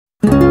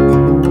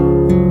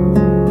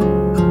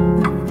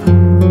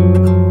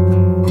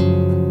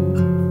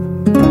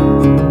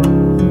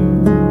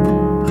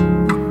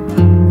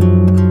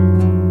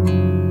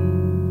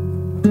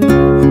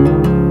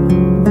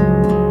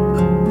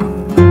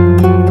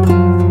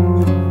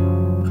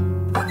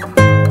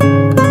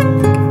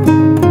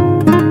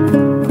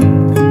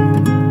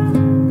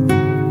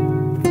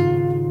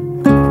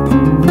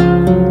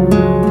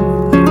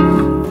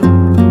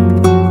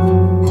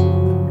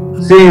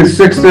is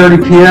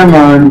 6:30 p.m.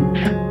 on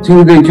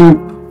Tuesday, June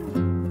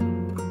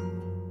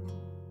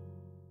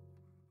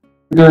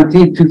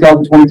 13th,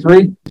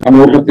 2023. I'm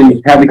going to open up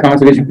the Hadley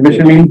Conservation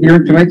Commission meeting here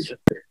tonight.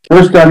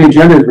 First on the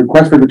agenda is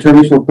request for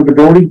determination of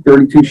applicability,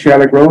 32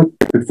 Shattuck Road.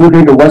 The Food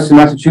Bank of Western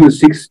Massachusetts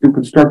seeks to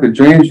construct a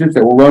drainage ditch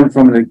that will run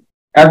from the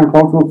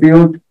agricultural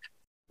field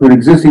to an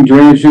existing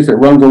drainage ditch that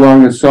runs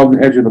along the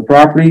southern edge of the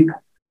property.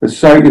 The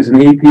site is an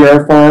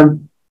APR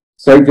farm.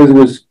 Site visit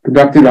was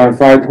conducted on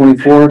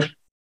 5/24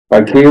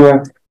 by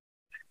Kayla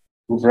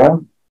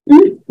Ubrell.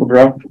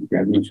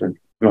 Yeah, no,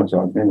 it's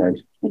all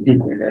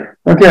right.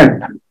 Okay.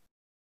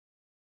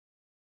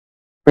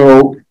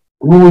 So,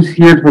 who is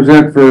here to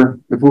present for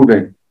the food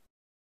bank?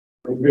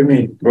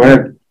 Me. Go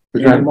ahead.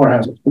 Present.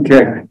 Morehouse.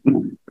 Okay.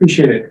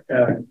 Appreciate it.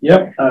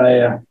 Yep.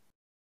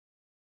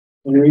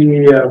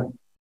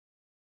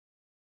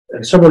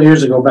 Several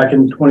years ago, back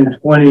in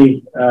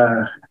 2020,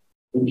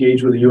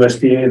 engaged with the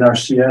USDA and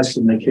RCS,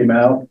 and they came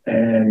out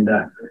and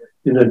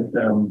did a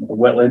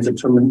wetlands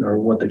determination, or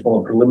what they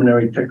call a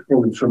preliminary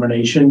technical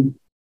determination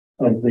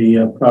of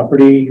the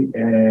property,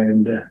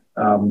 and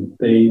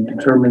they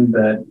determined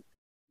that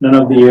none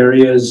of the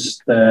areas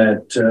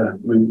that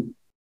we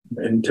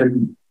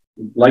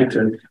like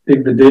to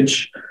dig the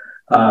ditch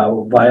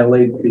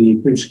violate the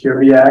Food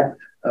Security Act,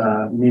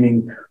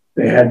 meaning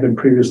they had been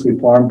previously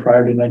farmed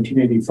prior to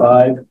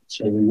 1985,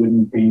 so we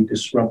wouldn't be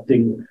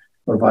disrupting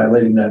or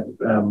violating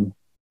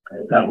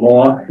that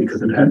law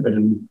because it had been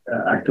in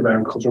active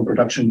agricultural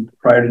production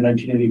prior to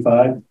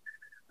 1985.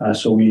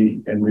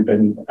 We've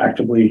been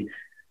actively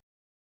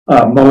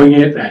mowing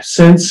it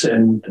since,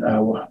 and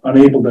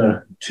unable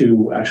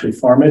to actually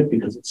farm it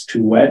because it's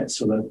too wet.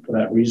 So that for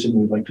that reason,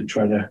 we'd like to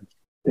try to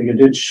dig a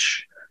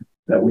ditch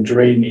that would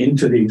drain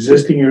into the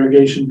existing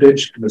irrigation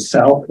ditch to the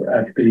south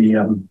at the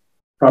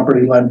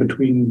property line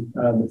between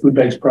the food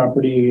bank's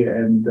property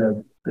and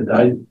the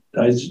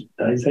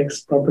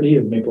Dysex property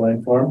of Maple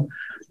Line Farm.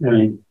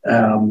 Right.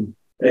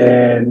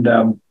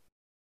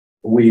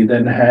 We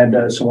then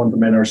had someone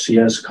from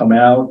NRCS come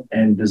out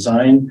and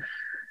design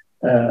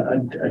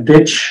a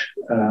ditch.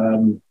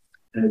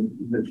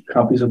 The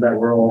copies of that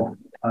were all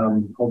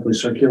hopefully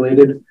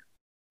circulated.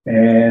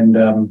 And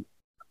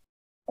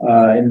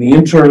in the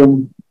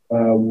interim,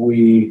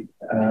 we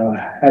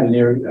had an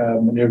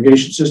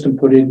irrigation system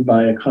put in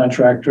by a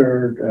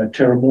contractor,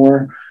 Terra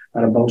Moore,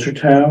 out of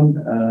Belchertown,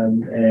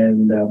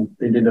 and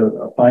they did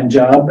a fine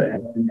job,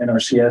 and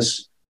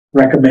NRCS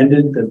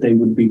recommended that they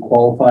would be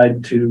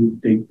qualified to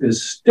dig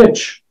this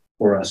ditch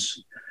for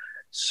us.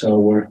 So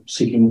we're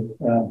seeking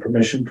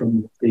permission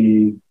from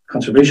the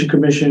Conservation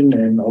Commission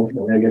and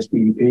ultimately, I guess,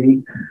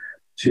 DEP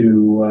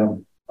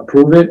to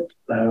approve it.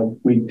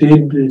 We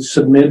did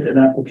submit an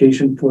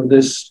application for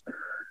this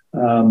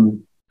a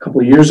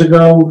couple of years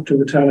ago to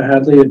the town of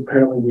Hadley.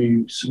 Apparently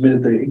we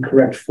submitted the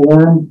incorrect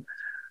form,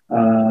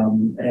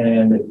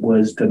 and it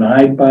was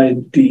denied by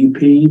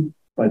DEP.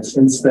 But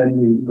since then,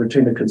 we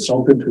retained a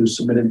consultant who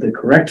submitted the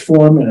correct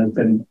form and has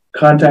been in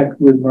contact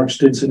with Mark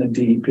Stinson at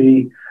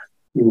DEP,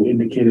 who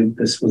indicated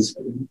this was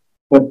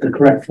what the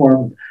correct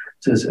form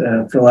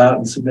to fill out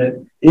and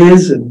submit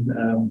is. And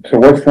so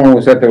what form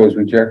was that was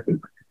rejected?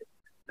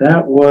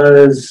 That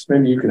was,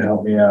 maybe you can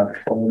help me out.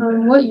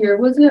 What year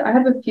was it? I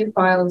have a few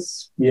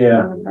files.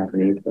 Yeah, on the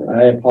property, but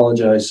I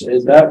apologize.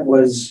 That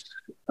was,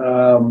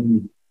 I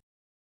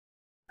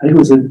think it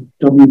was a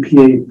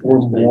WPA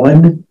Form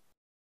 1,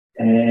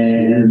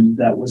 and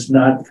that was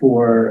not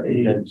for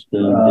a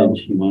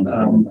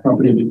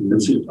property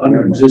that's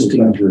under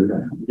existing,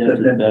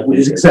 that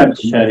is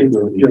exempt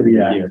from the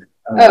Act.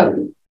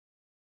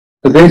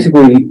 So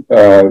basically,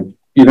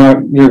 you're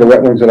not near the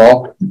wetlands at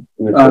all?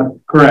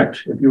 Correct.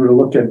 If you were to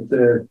look at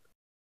there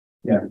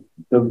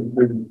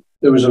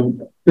was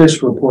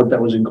this report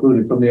that was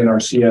included from the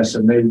NRCS,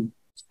 and they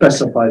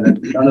specify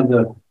that none of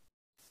the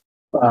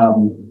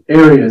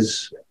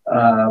areas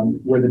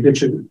where the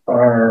ditches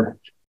are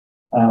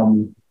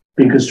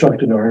being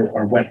constructed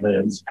are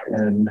wetlands.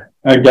 And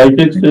are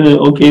Dysex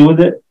okay with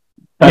it?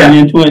 Coming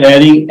into it,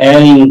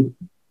 adding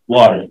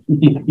water.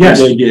 Yes.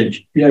 To the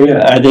ditch.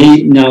 Yeah. Are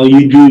they now?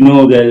 You do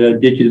know that a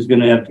ditch is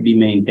going to have to be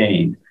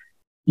maintained.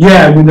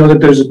 Yeah, we know that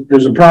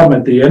there's a problem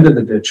at the end of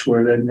the ditch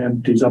where it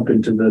empties up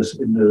into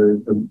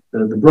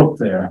the brook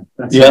there.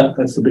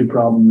 That's the big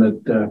problem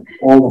that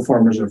all the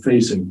farmers are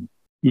facing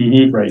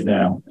right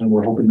now, and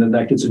we're hoping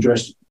that gets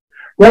addressed.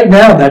 Right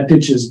now, that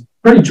ditch is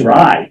pretty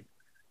dry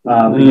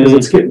because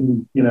it's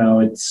getting,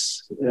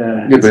 it's.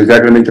 But is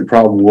that going to make the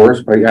problem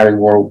worse by adding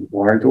more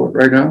water to it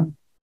right now?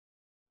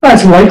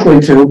 That's likely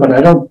to, but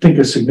I don't think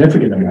a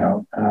significant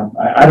amount.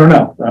 I don't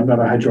know. I'm not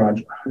a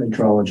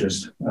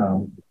hydrologist.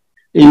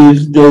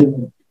 Is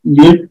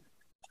you're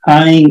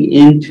tying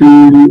into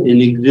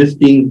an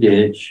existing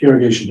ditch?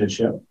 Irrigation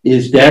ditch, yeah.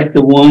 Is that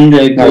the one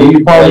that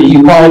you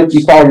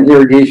call it an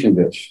irrigation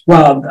ditch?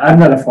 Well, I'm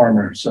not a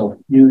farmer, so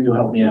you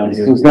help me out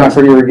here. So it's not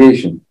for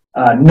irrigation?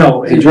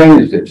 No, it's a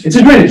drainage ditch. It's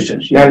a drainage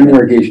ditch, not an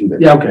irrigation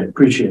ditch. Yeah, okay,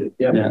 appreciate it.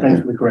 Yeah, thanks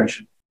for the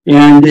correction.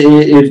 And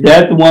is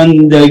that the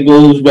one that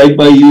goes right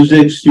by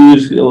Uzix through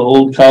his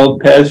old cow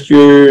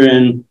pasture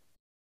and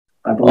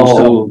I believe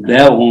so. Oh,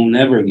 that won't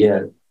never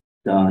get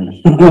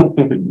done.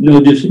 No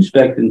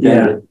disrespect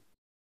intended.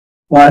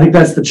 Well, I think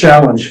that's the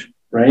challenge,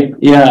 right?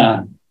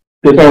 Yeah,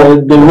 the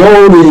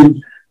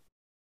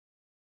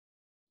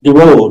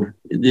road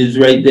is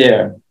right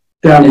there.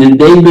 Down, And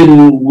they've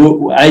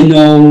been, I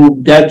know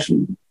that's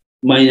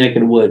my neck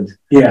of the woods.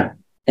 yeah,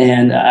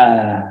 And,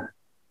 that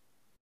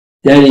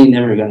ain't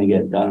never gonna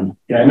get done.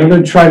 yeah, I know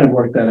they're trying to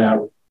work that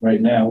out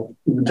right now.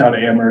 The town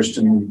of Amherst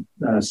and,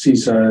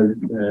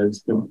 CISA,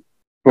 So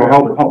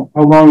how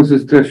long is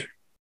this ditch?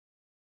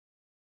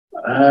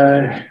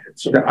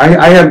 so I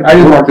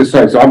didn't walk the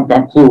site, so I'm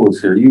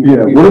clueless here.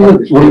 What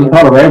does the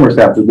town of Amherst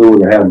have to do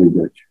with the Hadley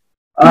ditch?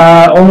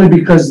 only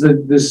because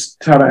this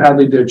town of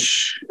Hadley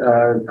ditch,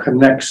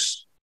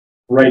 connects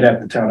right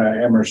at the town of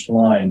Amherst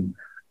line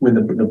with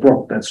the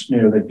brook that's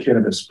near the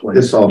cannabis place.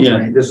 This all,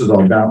 Yeah. this is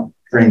all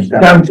drains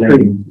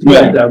Downstream,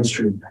 yeah, Right.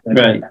 downstream.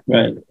 Right.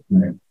 Right.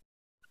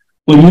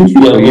 Well, you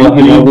feel, You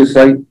know this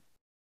site?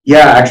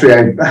 Yeah, actually,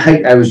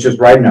 I was just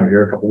riding out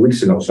here a couple of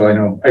weeks ago, so I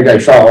know, I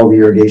saw all the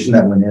irrigation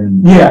that went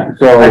in. Yeah,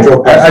 So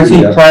I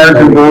see prior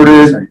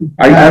converted.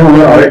 I don't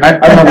know. I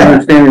don't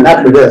understand.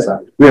 After this,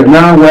 We have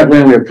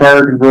non-wetland, we have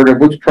prior converted.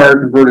 What's prior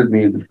converted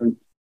mean?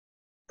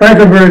 prior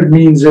converted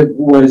means it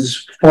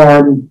was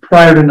farmed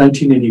prior to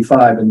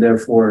 1985, and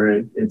therefore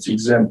it's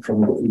exempt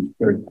from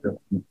the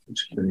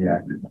Security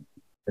Act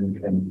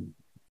and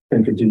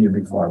can continue to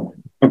be farmed.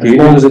 Okay, As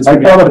long as it's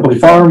I thought if the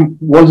farm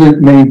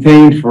wasn't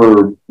maintained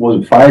for,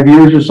 was it 5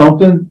 years or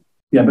something?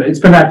 Yeah, but it's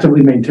been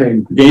actively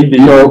maintained. they've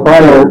been. so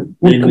prior,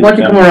 why they've been- don't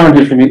you come around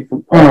just for me?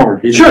 Come on over.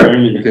 they've been Sure.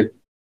 permitted. Okay.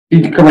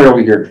 You can come right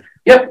over here.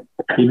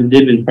 They've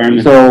been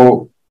permitted.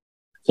 So,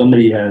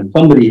 Somebody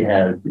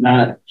has,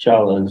 not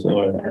Shawla's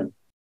or,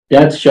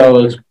 that's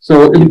Shawla's.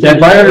 so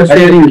my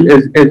understanding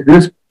is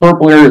this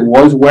purple area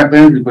was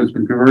wetlands, but it's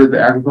been converted to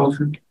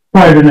agriculture?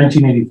 Prior to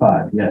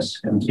 1985, yes.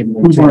 I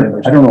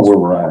don't know where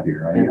we're at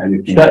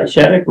here.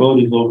 Shattuck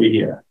Road is over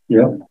here.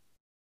 Yep.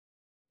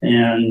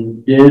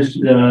 And this,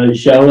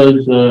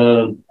 Shawla's,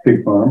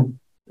 Pig farm,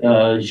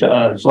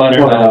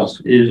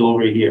 slaughterhouse is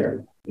over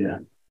here,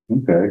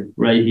 okay.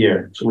 right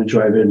here, So we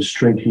drive in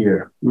straight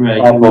here. right.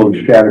 Off of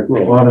Shattuck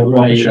Road.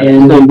 Right,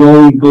 and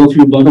they go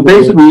through a bunch So of.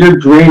 basically, your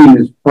draining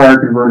is prior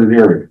converted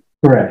area,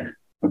 Correct.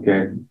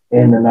 okay?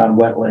 In the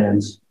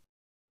non-wetlands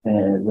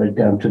and right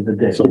down to the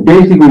ditch. So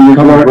basically, you're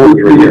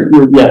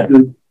Yeah.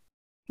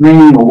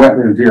 draining a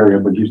wetlands area,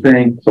 but you're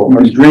saying, so it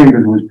was drained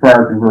because it was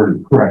prior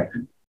converted. Correct.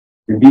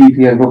 The DEP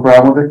has no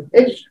problem with it?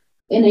 It's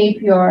in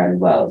APR as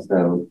well,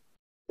 so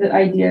the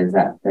idea is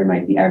that there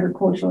might be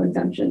agricultural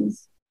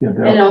exemptions Yeah,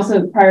 and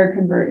also prior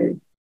converted.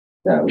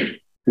 So,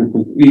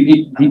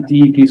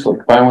 DEP's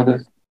fine with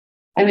this?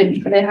 I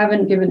mean,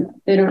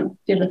 they don't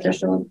give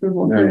official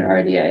approval to the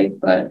RDA,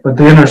 but but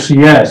the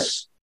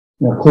NRCS,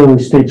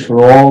 clearly states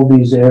for all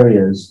these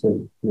areas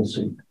that you'll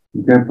see,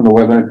 Then from the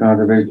wetland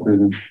conservation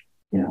business.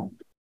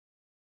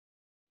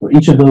 for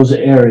each of those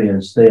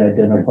areas, they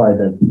identify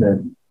that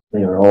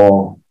they are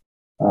all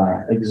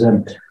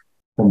exempt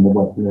from the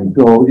wetland.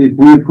 So if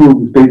we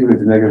approve, it's basically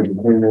it's a negative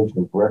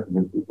determination, correct?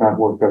 It's not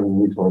worth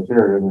having resource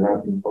area, they're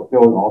not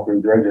fulfilling all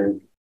through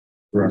dredging.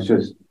 It's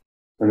just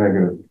a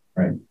negative.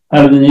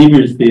 How do the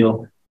neighbors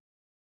feel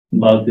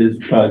about this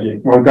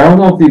project? Well, I don't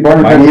know if the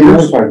butters My have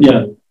neighbors? notified.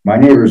 Yeah, my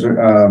neighbors are,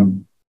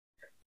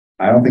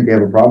 I don't think they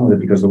have a problem with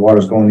it because the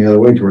water's going the other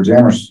way towards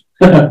Amherst.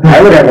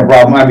 I would have a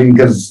problem, I mean,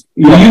 because.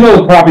 You know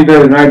the property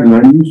better than I do,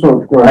 and you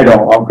saw. I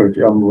don't, I'm good.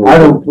 I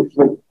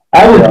don't.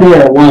 I was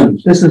there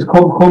once. This is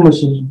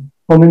Cummins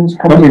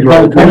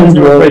Road. Cummins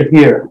Road right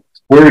here.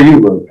 Where do you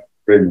live?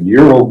 Raymond?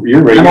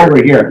 You're right I'm here.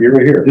 over here. You're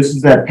right here. This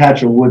is that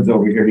patch of woods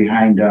over here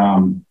behind,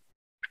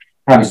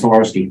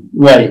 Solarski.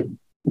 Right,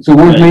 So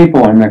where's Right.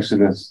 Maple Line next to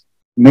this?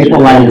 Maple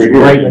line is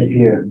right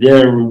here.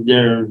 they're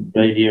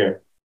right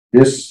here.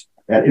 This,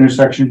 that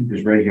intersection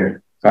is right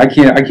here. I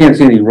can't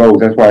see any roads,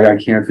 that's why I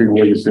can't figure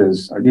where this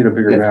is. I need to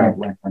figure it out.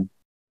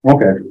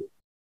 Okay.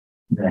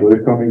 So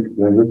they're coming,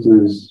 then this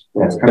is.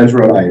 That's Cummins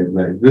Road.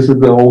 Right. This is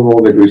the old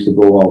road that used to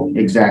go out.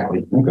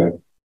 Exactly. Okay.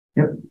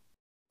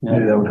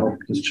 Maybe that would help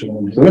this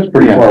challenge. So that's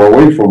pretty far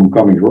away from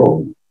Cummings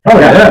Road. Oh,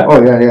 yeah.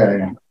 Oh,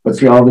 yeah. But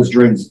see, all this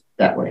drains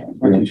that way.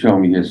 Why don't you show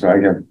me here, so I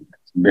have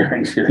some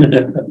bearings here.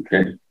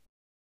 Okay.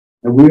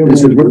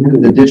 This is,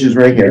 the ditch is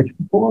right here.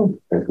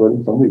 That's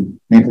what somebody.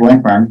 Maple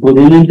Lane Farm. Well,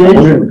 in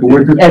addition,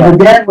 Where's this?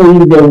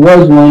 evidently there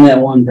was one at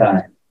one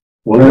time.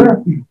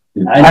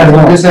 I don't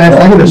know. This,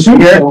 I'm gonna see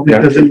here,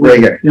 because it's right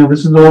here.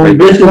 This is the only.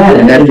 This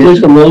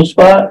is a low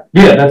spot?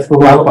 Yeah, that's the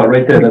low spot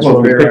right there. That's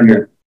what we're picking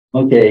here.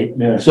 Okay,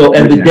 Yeah. so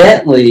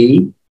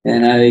evidently,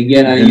 and I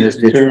And use this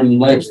the ditch term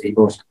like,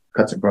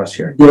 cuts across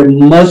here. there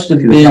must have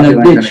See the been a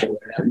property line ditch kinda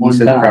at one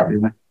east of the time. property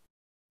line.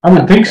 I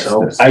would think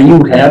so. Are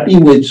you happy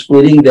with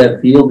splitting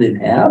that field in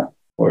half?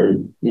 Or,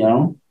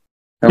 Yeah.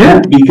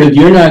 Because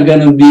you're not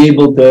gonna be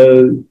able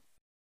to,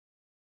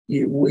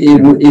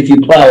 if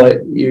you plow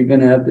it, you're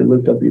gonna have to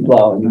lift up your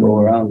plow and go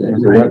around it.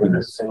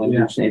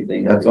 Yeah. Same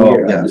thing. That's over all,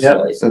 here on yeah. this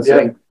So side that's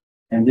like,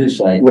 and this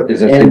side. what is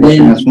that? And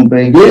then That's one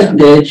bay? This Yeah.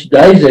 ditch,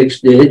 Isaac's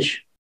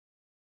ditch,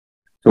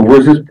 So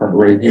where's this part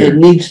right It here?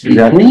 needs to be Is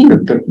that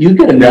cleaned. the- You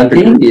gotta is that the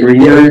maintain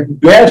green it. area?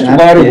 Grass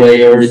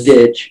waterway or a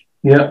ditch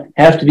Yeah,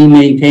 have to be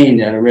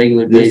maintained on a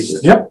regular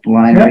basis. yep.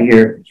 Line right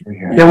here, it's right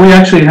here. Yeah, we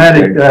actually had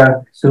it,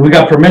 so we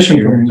got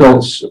permission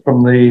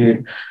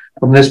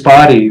from this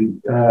body,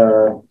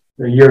 a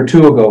year or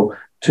two ago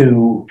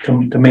to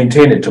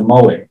maintain it, to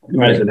mow it.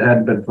 Right. It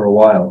hadn't been for a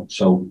while,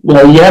 so,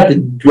 Well, you have to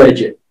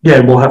dredge it.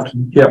 yeah, we'll have to,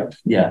 yep.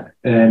 Yeah.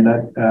 And,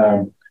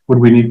 would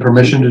we need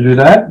permission to do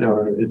that,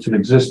 or it's an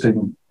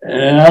existing?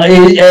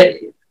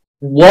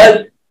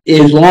 What,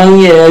 as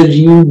long as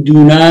you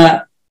do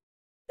not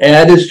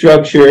add a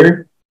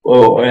structure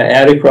or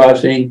add a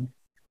crossing,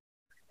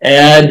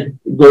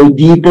 go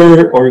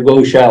deeper or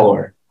go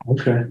shallower.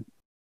 Okay.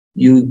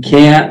 You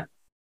can't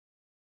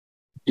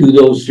do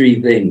those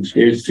three things.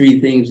 There's three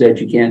things that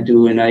you can't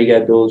do, and I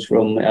got those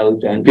from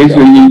Alexander.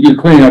 Basically, you're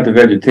cleaning out the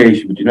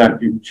vegetation, but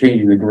you're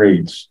changing the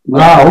grades.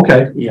 Ah,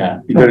 okay, Yeah,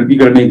 You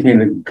gotta maintain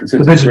the the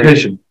consistent grade.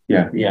 vegetation.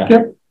 Yeah. yeah.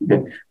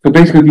 So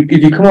basically,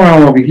 if you come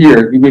around over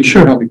here, you make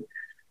Sure. sure.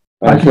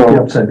 I keep it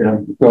So, upside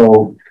down.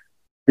 so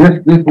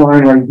this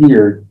line right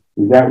here,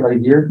 is that right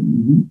here?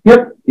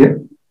 Yep.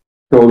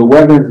 So the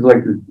wetlands is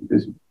like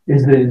this,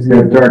 Is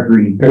That dark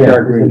green. that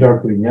dark green.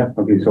 Dark green, yep.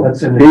 Okay, so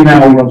That's in the basically,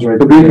 canal runs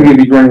right so there. basically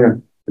you'd be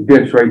running a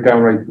ditch right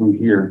down right through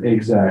here.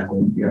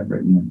 Exactly. Yeah,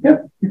 right in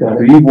there. You got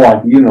So it. you've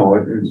walked, you know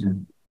it.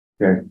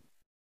 Okay.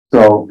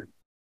 So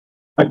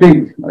I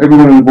think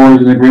everyone on the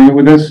board is in agreement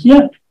with this?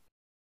 Yeah.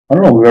 I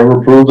don't know, we've ever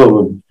approved of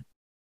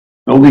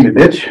building a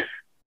ditch.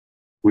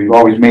 We've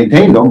always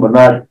maintained them, but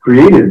not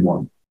created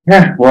one.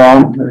 Yeah,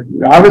 well,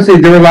 obviously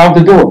they're allowed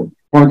to do it,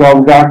 according to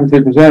all the documents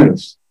they presented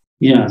us.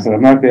 Yeah. So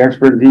I'm not the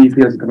expert, DEP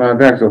hasn't come out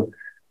back, so.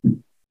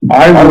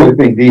 I would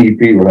think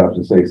DEP would have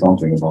to say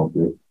something about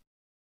this.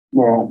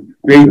 Well,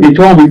 they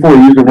told me before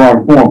you used the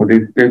wrong form, but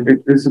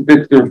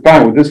they're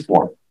fine with this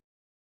form.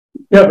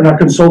 Yeah, and our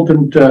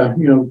consultant, talked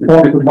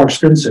with Mark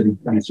Stinson,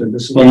 and he said,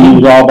 this is. So he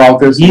was all about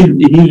this. He's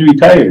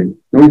retired.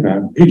 No, he's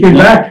not. He came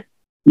back.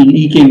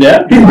 He came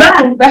back? He's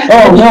back.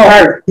 Oh,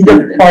 no, he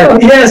got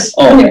fired. Yes.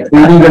 Oh, He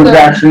did a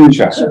vaccine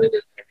shot.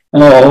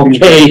 oh,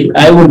 okay.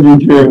 I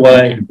wasn't sure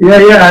why.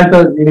 Yeah, I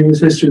thought it was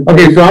history.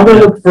 Okay, so I'm gonna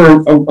look for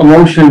a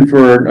motion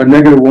for a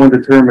 -1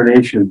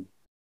 determination.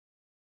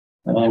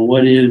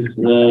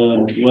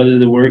 Whether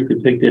the work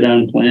depicted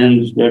on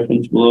plans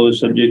referenced below is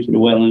subject to the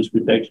Wetlands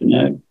Protection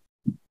Act.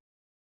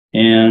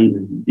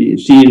 And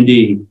C and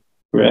D,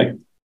 correct?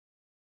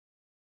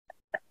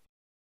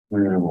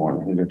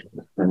 -1,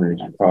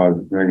 determination, cause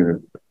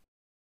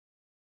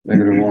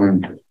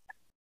 -1.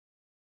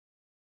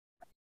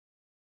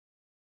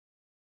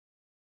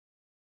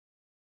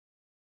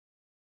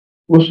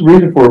 What's the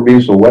reason for it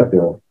being so wet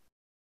there?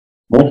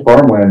 Most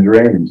farmland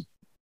drains.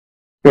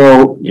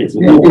 So, It's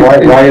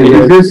Why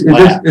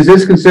is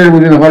this considered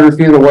within 100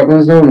 feet of the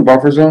wetland zone, the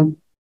buffer zone?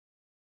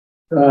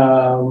 I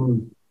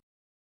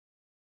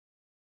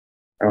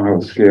don't have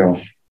a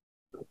scale.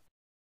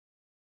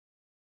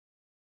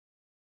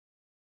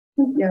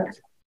 Yeah.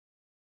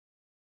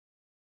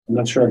 I'm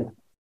not sure.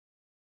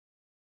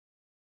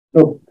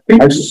 So, I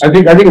think it's a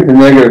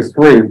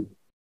 -3.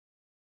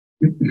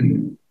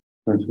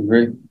 That's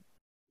great,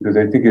 because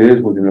I think it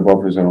is within the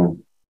buffer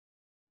zone.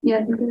 Yeah,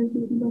 I think it is.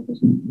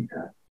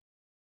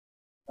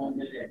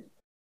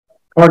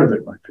 Part of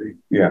it might be.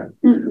 Yeah,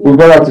 we've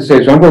got out to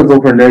say, so I'm gonna go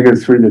for a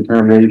 -3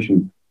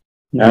 determination.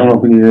 I don't know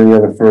if we need any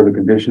other further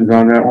conditions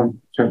on that one,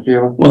 Chuck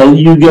Taylor? Well,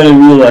 you gotta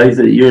realize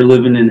that you're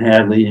living in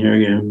Hadley and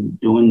you're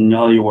doing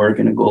all your work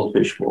in a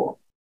goldfish bowl.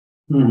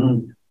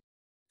 Mm-hmm.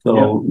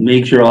 So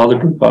make sure all the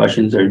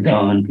precautions are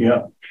done.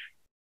 Yeah.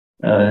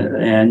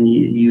 And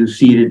you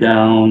seed it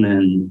down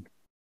and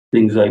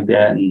things like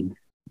that, and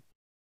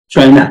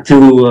try not to,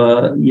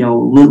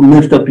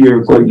 lift up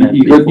your So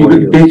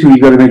equipment. basically,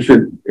 you gotta make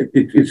sure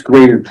it's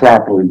graded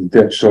properly, the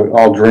ditch, so it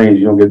all drains,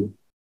 you don't get,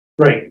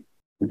 Right.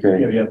 okay?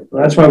 Yeah.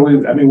 That's why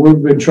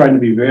we've been trying to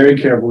be very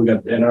careful. We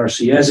got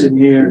NRCS in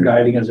here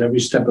guiding us every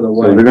step of the So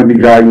way. they're gonna be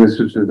guiding this,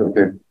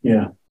 okay.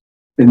 Yeah.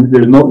 And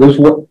there's no,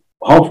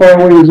 how far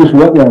away is this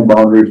wetland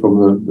boundary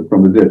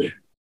from the ditch?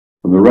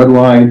 From the red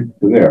line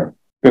to there?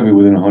 Gonna be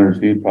within 100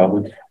 feet,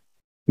 probably,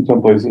 in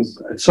some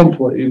places. At some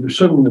point,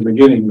 certainly in the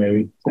beginning,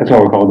 maybe. That's why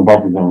we call it the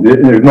buffer zone.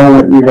 There's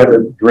no, we gotta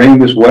drain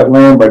this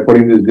wetland by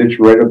putting this ditch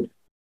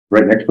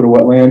right next to the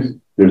wetlands?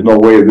 There's no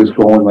way of this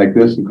going like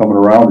this and coming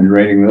around and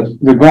draining this?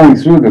 They're going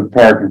through the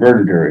power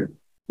converted area,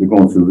 They're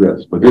going through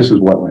this, but this is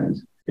wetlands.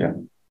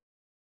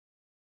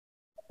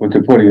 what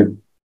they're putting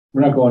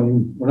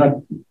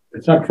it.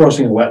 It's not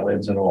crossing the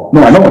wetlands at all.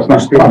 No, I know it's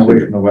not Staying away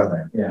crossing. from the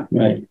wetland. Yeah.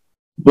 Right,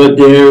 but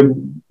they're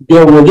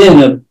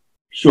within a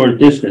short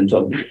distance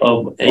of a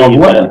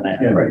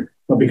wetland. Yeah. Right.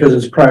 But because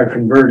it's prior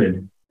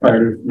converted,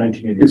 prior to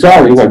 1980. It's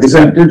already, what,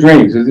 they're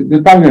drains,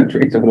 they're probably gonna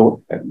drain some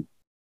of the,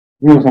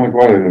 who knows how much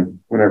water they're,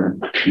 whatever,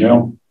 You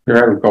know? they're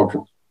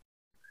agricultural.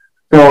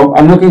 So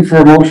I'm looking for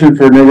a motion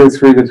for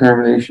 -3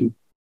 determination,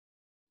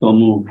 So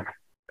move,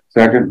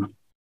 second,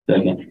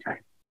 second.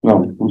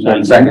 no, who's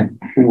Second. second?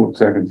 Who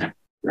seconds?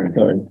 Right.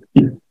 Third.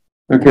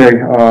 Okay,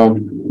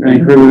 any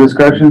further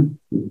discussion?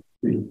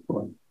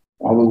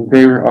 All those in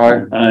favor?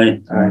 Aye.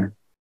 Aye.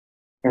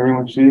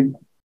 Everyone see?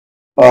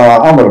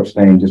 I'm gonna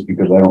abstain just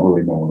because I don't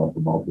really know enough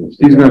about this.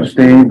 He's gonna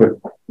abstain, but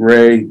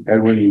Ray,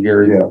 Edwin, and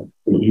Gary Yeah,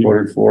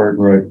 voted for it.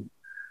 right.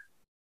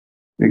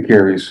 It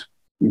carries.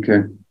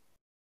 Okay.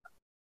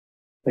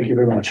 Thank you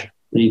very much.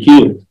 Thank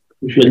you.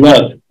 Good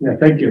luck. Yeah,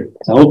 thank you.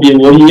 I hope you,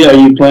 what year are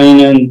you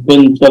planning on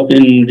putting stuff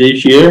in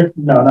this year?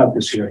 No, not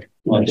this year.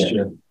 Next Okay.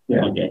 year.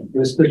 Yeah. Okay.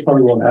 This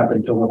probably won't happen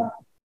until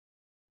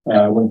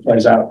when it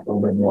plays out a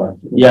little bit more.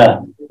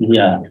 Yeah,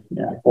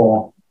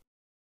 Fall.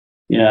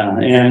 yeah,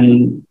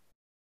 and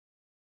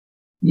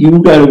you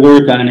gotta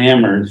work on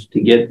Amherst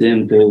to get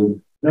them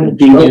to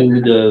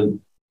continue the,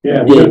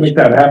 Yeah, we're gonna make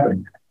that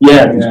happen.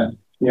 yeah.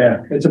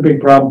 Yeah. It's a big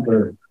problem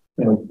for,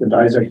 the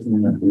dissect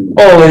and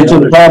Oh, it's a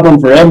problem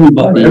for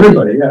everybody.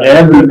 everybody,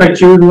 yeah. Does it affect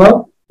you as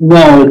well?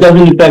 No, it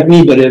doesn't affect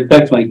me, but it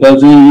affects my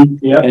cousin.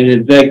 Yeah. And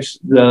it affects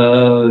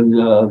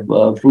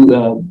the food,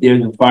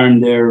 there's a farm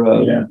there,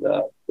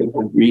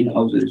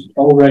 greenhouses.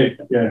 Oh, right,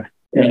 yeah.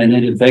 And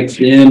it affects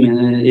them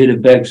and it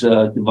affects,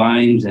 the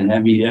vines and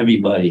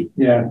everybody.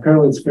 Yeah,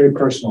 apparently it's very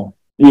personal.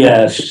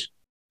 Yes.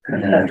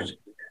 Yes.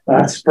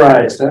 Not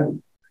surprised, huh?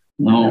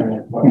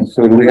 No. Well,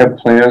 So do we have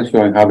plans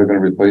showing how they're gonna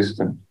replace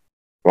the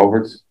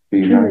culverts?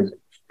 Thank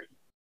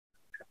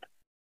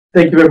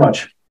you very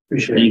much.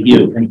 Appreciate it. Thank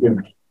you. Thank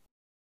you.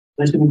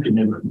 Nice to meet you,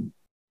 neighbor.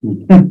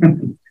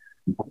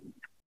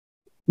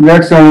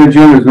 Next on the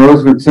agenda is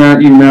notice of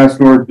intent, UMass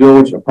North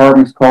Village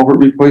Apartments culvert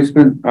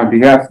replacement on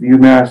behalf of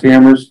UMass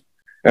Amherst.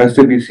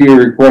 SWC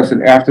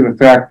requested after the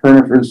fact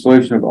permit for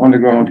installation of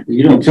underground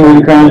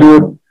utility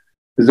conduit.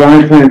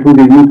 Design plan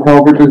including new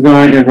culvert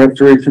design and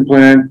restoration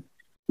plan.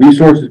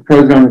 Resources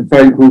present on the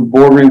site include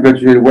bordering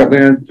vegetated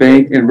wetlands,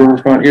 bank and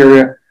riverfront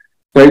area.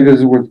 Site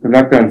visit was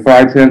conducted on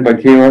 5/10 by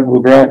Kayla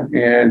Lubrat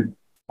and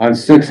on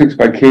 6/6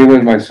 by Kayla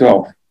and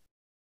myself.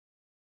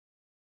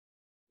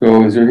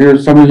 So is there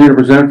someone here to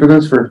present for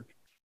this? Good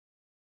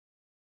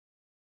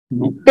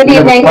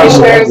evening,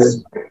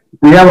 commissioners.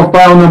 We have a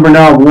file number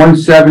now of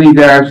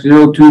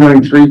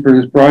 170-0293 for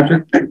this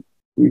project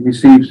we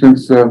received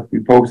since we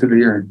posted the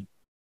hearing.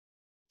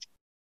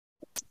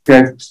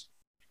 Okay.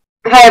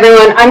 Hi,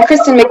 everyone. I'm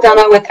Kristen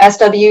McDonough with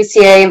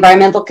SWCA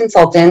Environmental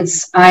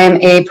Consultants. I am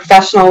a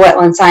professional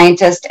wetland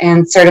scientist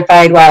and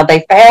certified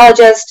wildlife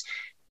biologist,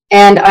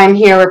 and I'm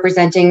here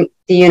representing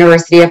the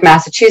University of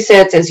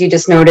Massachusetts. As you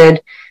just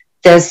noted,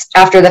 this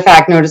after the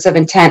fact notice of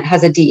intent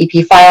has a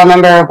DEP file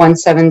number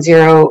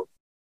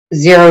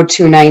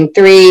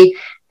 170-0293,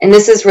 and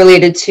this is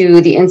related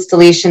to the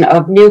installation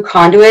of new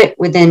conduit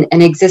within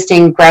an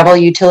existing gravel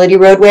utility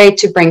roadway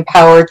to bring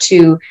power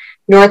to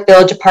North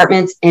Village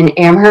Apartments in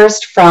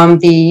Amherst from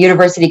the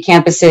university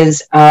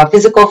campus's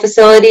physical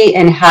facility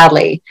in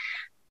Hadley.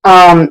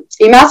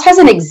 UMass has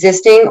an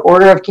existing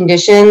order of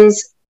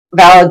conditions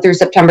valid through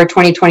September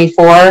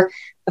 2024.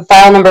 The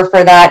file number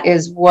for that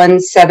is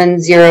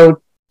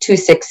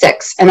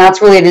 170-266, and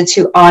that's related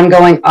to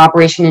ongoing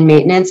operation and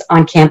maintenance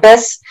on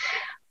campus.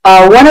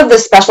 One of the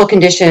special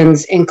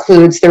conditions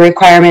includes the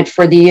requirement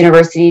for the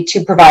university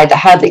to provide the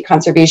Hadley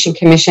Conservation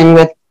Commission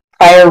with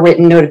prior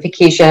written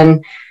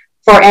notification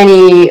for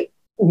any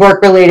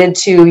work related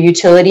to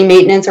utility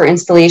maintenance or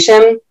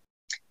installation.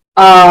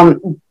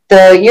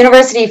 The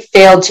university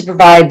failed to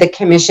provide the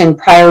commission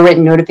prior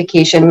written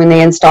notification when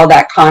they installed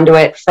that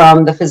conduit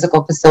from the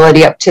physical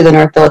facility up to the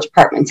North Village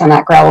Apartments on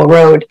that gravel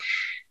road.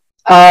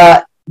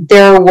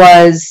 There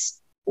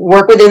was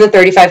work within the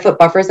 35-foot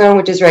buffer zone,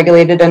 which is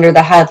regulated under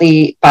the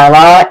Hadley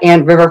bylaw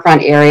and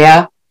riverfront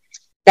area.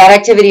 That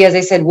activity, as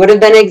I said, would have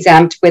been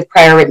exempt with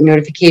prior written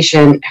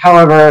notification.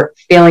 However,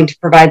 failing to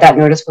provide that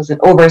notice was an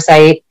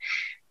oversight.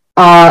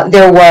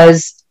 There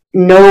was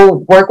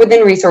no work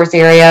within resource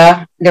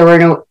area. There were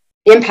no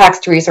impacts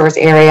to resource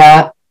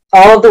area.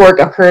 All of the work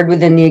occurred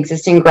within the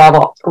existing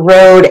gravel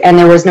road, and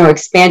there was no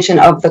expansion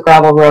of the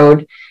gravel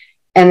road.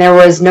 And there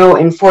was no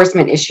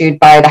enforcement issued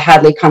by the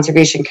Hadley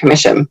Conservation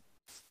Commission.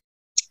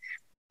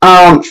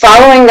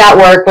 Following that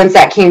work, once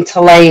that came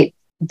to light,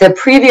 the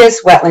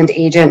previous wetland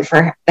agent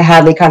for the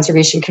Hadley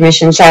Conservation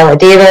Commission, Shyla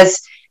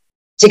Davis,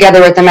 together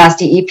with the Mass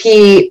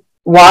DEP,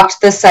 walked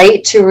the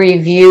site to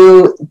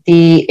review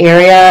the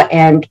area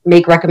and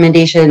make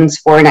recommendations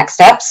for next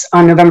steps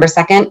on November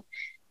 2nd,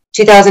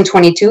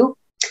 2022.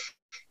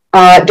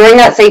 During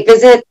that site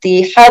visit,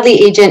 the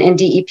Hadley agent and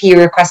DEP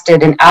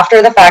requested an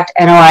after-the-fact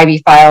NOI be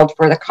filed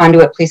for the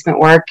conduit placement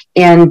work,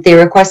 and they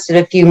requested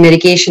a few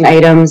mitigation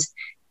items,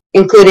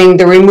 including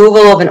the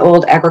removal of an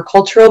old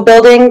agricultural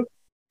building,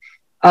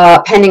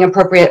 pending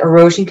appropriate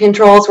erosion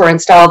controls were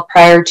installed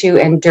prior to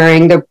and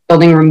during the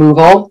building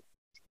removal.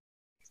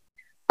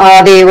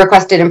 They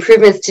requested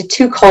improvements to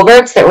 2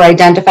 culverts that were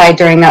identified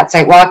during that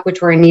site walk,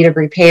 which were in need of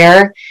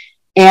repair,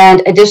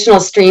 and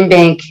additional stream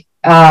bank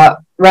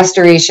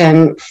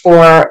restoration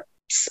for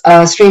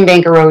stream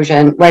bank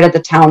erosion right at the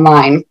town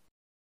line.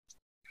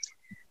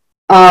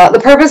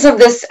 The purpose of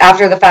this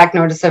after the fact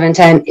notice of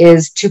intent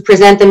is to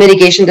present the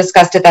mitigation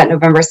discussed at that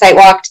November site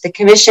walk to the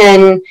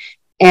commission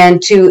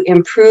and to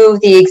improve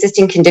the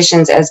existing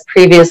conditions as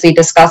previously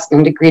discussed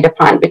and agreed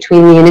upon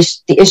between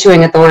the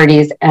issuing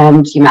authorities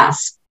and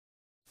UMass.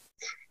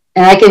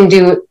 And I can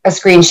do a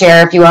screen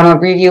share if you want to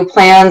review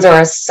plans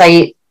or a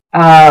site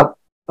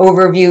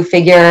overview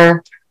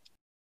figure.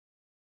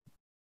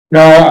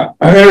 Now,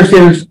 I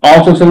understand this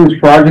also, some of this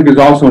project is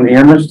also in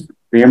Amherst.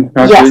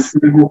 Yes.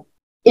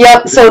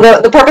 Yep. So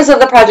the purpose of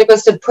the project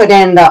was to put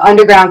in the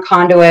underground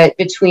conduit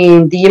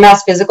between the UMass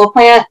physical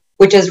plant,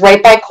 which is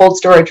right by Cold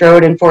Storage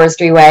Road and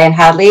Forestry Way and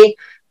Hadley,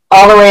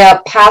 all the way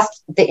up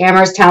past the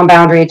Amherst town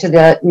boundary to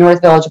the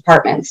North Village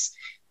Apartments.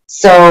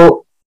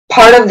 So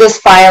part of this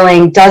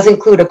filing does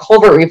include a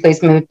culvert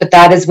replacement, but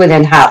that is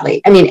within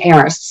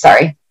Amherst,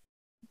 sorry.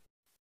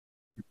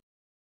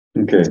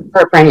 Okay.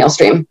 For a perennial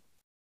stream.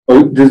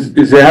 Oh, does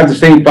it have the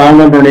same file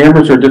number in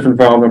Amherst or a different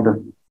file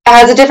number? It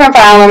has a different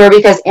file number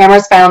because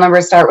Amherst file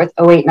numbers start with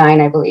 089,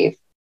 I believe.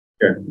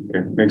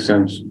 Okay, makes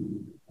sense.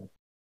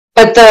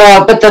 But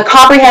the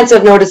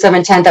comprehensive notice of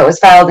intent that was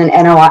filed in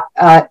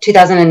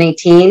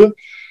 2018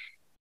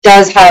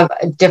 does have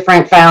a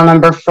different file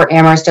number for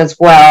Amherst as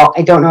well.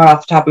 I don't know it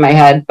off the top of my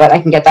head, but I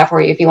can get that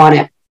for you if you want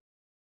it.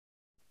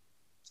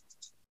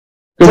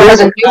 So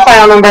there's a new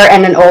file number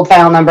and an old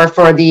file number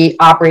for the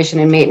operation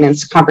and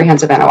maintenance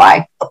comprehensive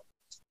NOI.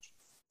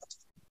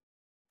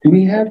 Do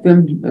we have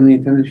them on the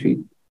attendance sheet?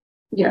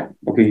 Yeah.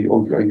 Okay,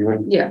 are you right?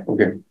 Yeah.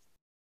 Okay.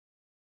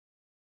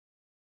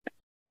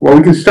 Well,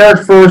 we can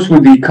start first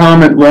with the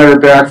comment letter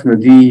back from the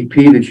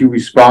DEP that you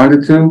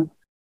responded to.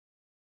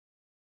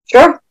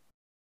 Sure.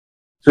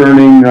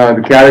 Concerning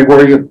the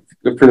category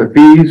for the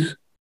fees.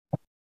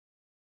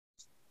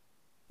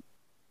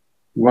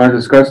 You want to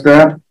discuss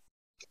that?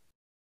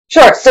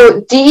 Sure.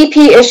 So DEP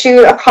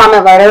issued a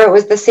comment letter. It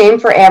was the same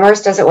for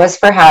Amherst as it was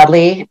for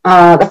Hadley.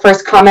 The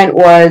first comment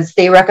was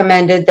they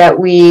recommended that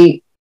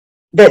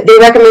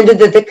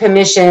the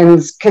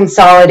commissions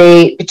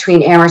consolidate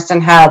between Amherst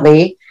and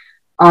Hadley.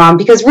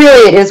 Because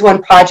really it is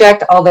one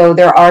project, although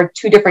there are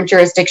two different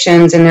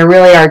jurisdictions and there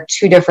really are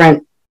two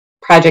different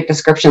project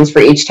descriptions for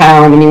each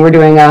town. I mean, we're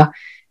doing a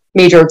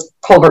major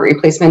culvert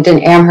replacement in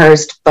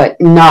Amherst, but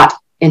not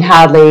in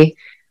Hadley.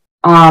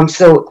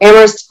 So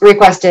Amherst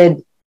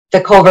requested the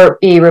culvert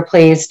be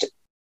replaced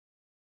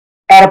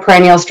at a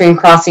perennial stream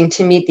crossing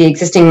to meet the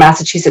existing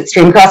Massachusetts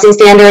stream crossing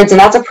standards. And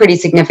that's a pretty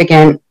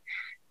significant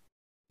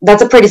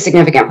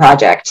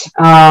project.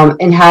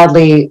 In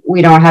Hadley,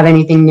 we don't have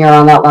anything near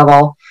on that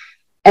level.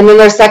 And then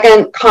their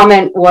second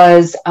comment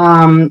was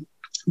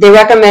they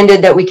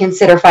recommended that we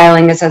consider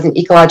filing this as an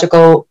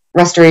ecological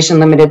restoration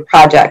limited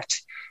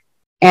project.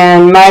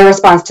 And my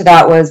response to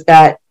that was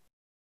that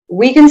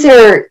we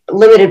consider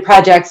limited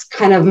projects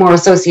kind of more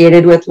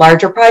associated with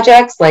larger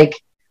projects like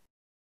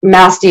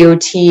Mass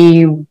DOT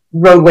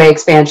roadway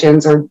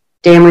expansions or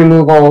dam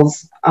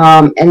removals,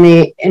 and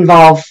they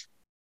involve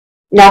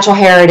natural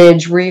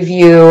heritage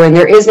review, and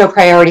there is no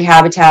priority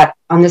habitat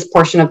on this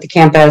portion of the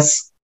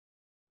campus.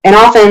 And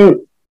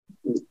often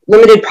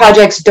limited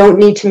projects don't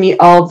need to meet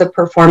all of the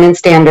performance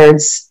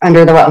standards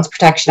under the Wetlands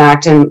Protection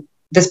Act, and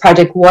this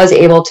project was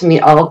able to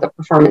meet all of the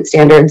performance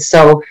standards.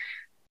 So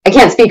I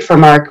can't speak for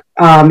Mark.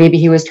 Maybe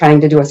he was trying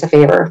to do us a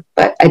favor,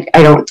 but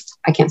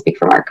I can't speak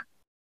for Mark.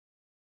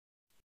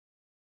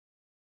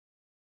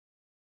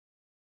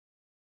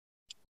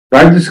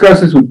 I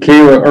discussed this with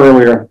Kayla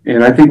earlier,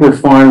 and I think we're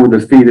fine with the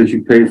fee that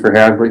you paid for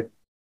Hadley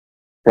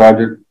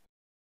project.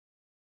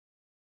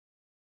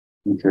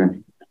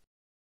 Okay.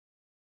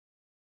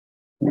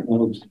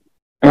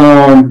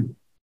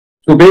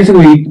 So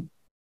basically,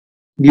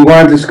 you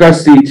want to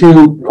discuss the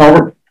two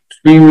culvert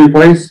being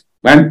replaced?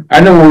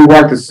 I know when we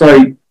walked the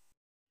site,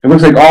 it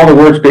looks like all the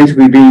work's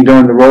basically being done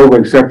on the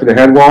roadway except for the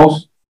head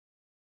walls.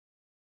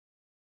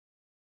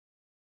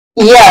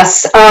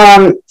 Yes.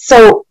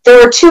 So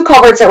there were two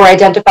culverts that were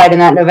identified in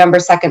that November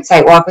 2nd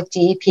site walk with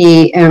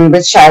DEP and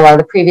with Shiloh,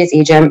 the previous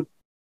agent.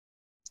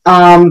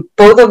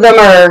 Both of them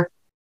are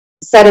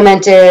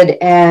sedimented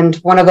and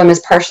one of them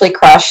is partially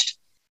crushed.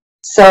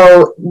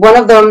 So one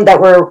of them that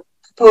we're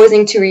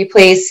proposing to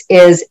replace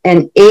is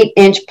an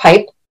 8-inch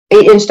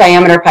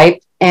diameter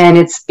pipe, and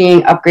it's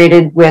being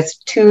upgraded with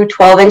two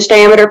 12-inch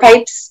diameter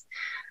pipes.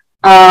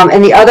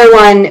 And the other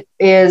one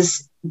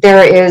is,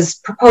 there is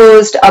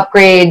proposed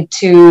upgrade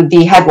to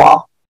the head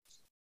wall.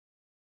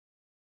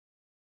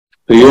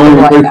 So you're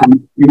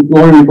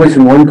only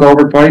replacing one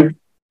culvert pipe?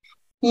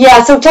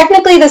 Yeah, so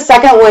technically the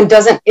second one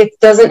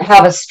doesn't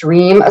have a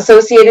stream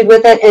associated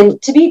with it.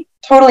 And to be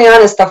totally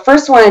honest, the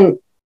first one,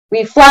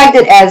 we flagged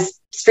it as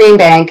stream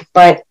bank,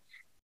 but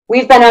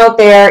we've been out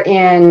there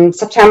in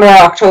September,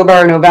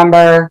 October,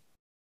 November,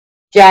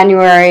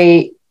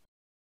 January,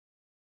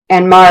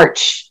 and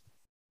March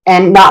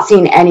and not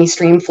seen any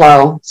stream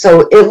flow.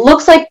 So it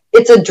looks like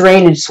it's a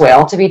drainage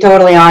swale, to be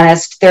totally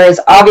honest. There is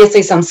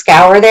obviously some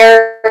scour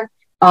there,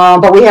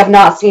 but we have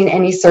not seen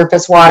any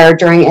surface water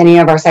during any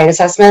of our site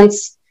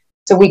assessments.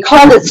 So we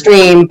called it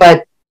stream,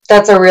 but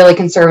that's a really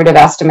conservative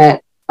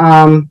estimate.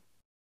 So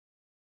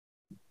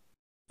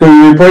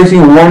you're replacing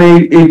a 1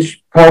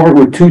 8-inch culvert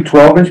with two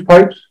 12-inch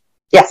pipes?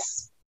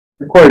 Yes.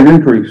 Quite an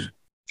increase.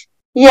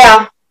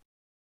 Yeah,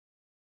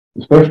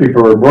 Especially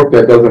for a brook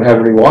that doesn't have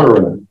any water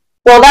in it.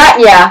 well, that,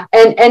 yeah,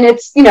 and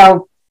it's, you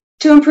know,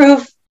 to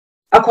improve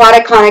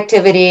aquatic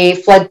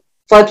connectivity,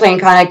 floodplain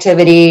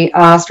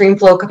connectivity, stream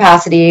flow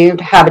capacity,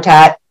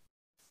 habitat.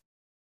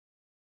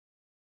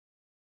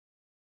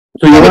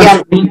 So you And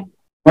again-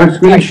 want to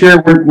screen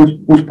share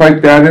which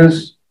pipe that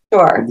is?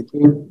 Sure.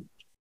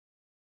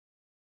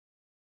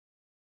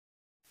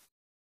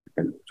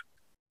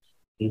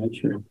 Not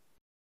sure.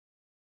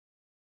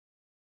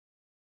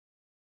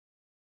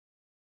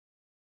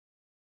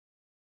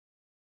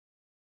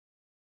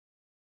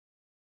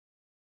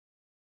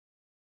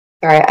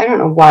 Sorry, I don't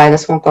know why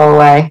this won't go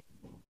away.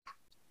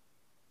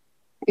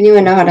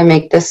 Anyone know how to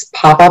make this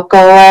pop-up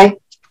go away?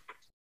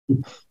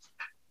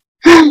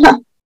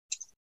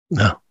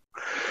 No.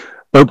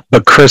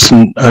 But Chris,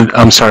 and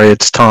I'm sorry,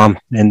 it's Tom,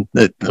 and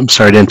I'm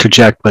sorry to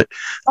interject, but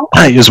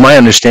it was my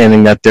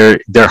understanding that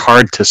they're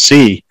hard to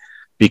see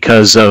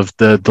because of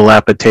the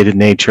dilapidated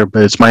nature,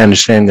 but it's my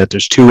understanding that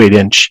there's 2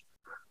 8-inch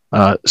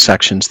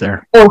sections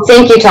there. Oh,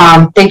 thank you,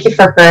 Tom. Thank you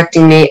for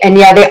correcting me. And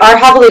yeah, they are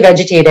heavily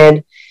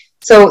vegetated.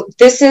 So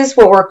this is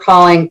what we're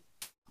calling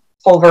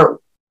culvert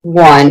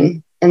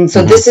 1. And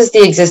so this is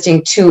the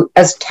existing 2,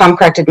 as Tom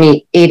corrected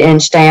me,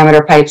 8-inch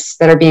diameter pipes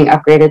that are being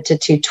upgraded to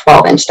 2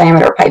 12-inch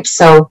diameter pipes.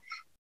 So,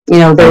 you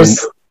know,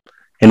 there's...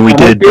 And we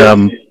did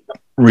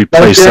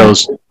replace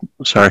those.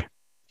 Sorry.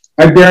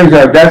 Right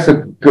there, that's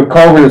the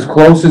culvert that's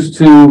closest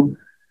to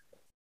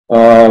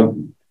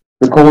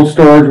the cold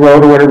storage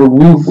road or whatever.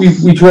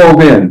 We drove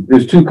in.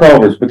 There's 2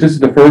 culverts, but this is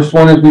the first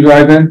one as we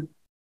drive in.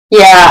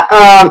 Yeah,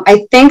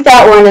 I think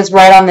that one is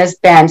right on this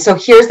bend. So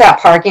here's that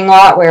parking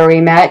lot where we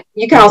met.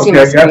 You can all see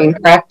my screen,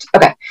 correct?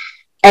 Okay.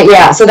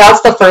 Yeah, so that's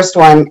the first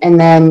one. And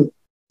then...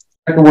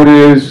 The second one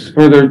is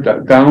further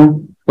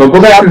down. So go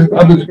back to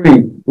the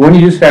screen. The one you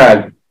just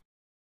had.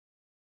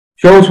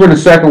 Show us where the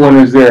second one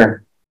is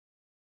there.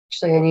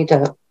 Actually, I need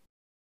to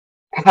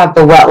have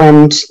the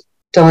wetland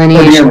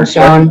delineation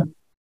shown.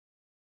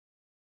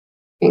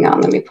 Hang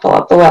on, let me pull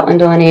up the wetland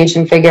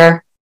delineation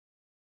figure.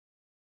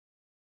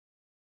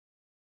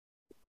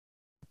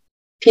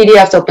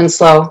 PDF's open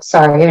slow.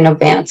 Sorry, in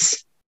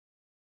advance.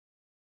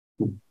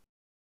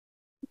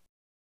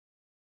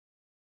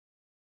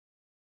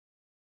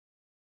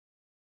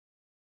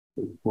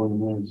 We thought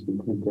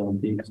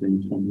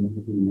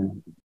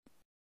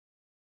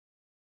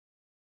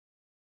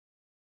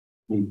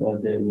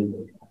that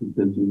would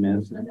do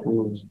massive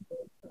pools.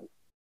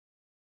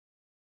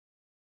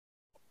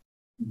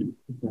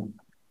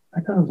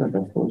 I thought it was at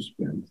the first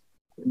bend.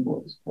 It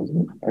was,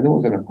 wasn't it? I know it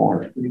was in a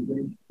corner.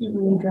 When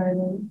you drive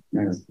in,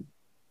 Yeah.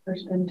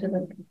 first into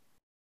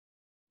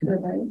the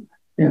right.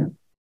 Yeah.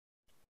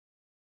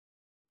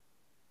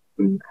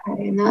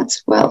 Okay, and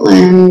that's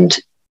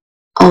wetland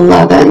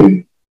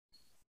 11.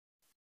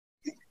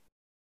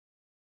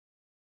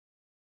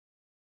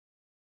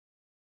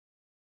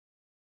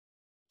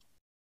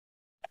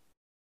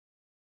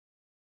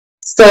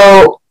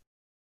 So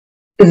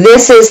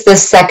this is the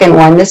second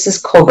one. This is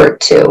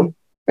culvert 2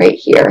 right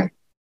here.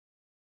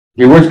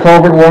 Yeah, where's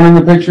culvert 1 in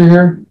the picture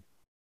here?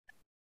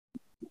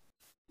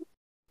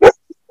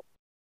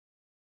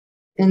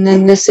 And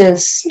then this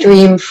is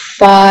stream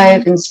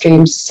 5 and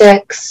stream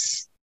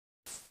 6.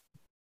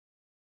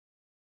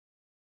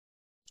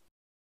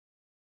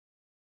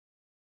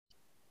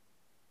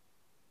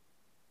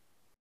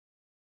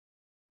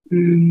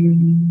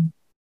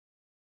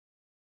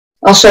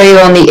 I'll show you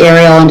on the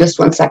aerial in just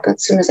 1 second,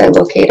 as soon as I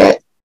locate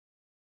it.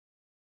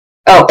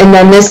 Oh, and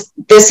then this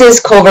is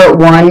culvert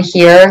 1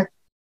 here,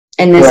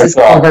 and this is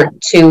culvert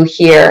 2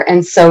 here.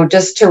 And so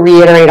just to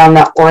reiterate on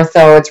the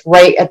ortho, it's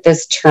right at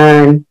this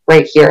turn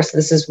right here. So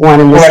this is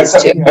 1 and this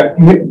is 2.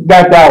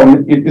 That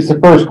one, it's the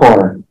first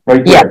corner,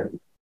 right there. Yeah.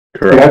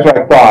 Correct. That's what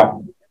I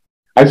thought.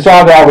 I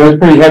saw that one, it was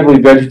pretty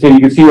heavily vegetated.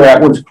 You can see where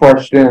that one's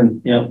crushed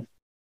in. Yeah.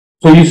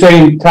 So you're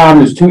saying, Tom,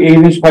 there's 2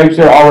 8-inch pipes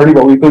there already,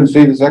 but we couldn't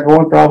see the second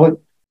one probably?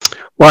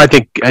 Well, I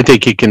think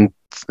you can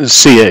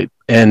see it,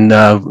 and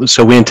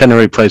so we intend to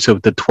replace it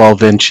with the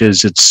 12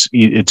 inches.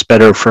 It's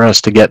better for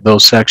us to get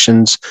those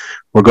sections.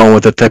 We're going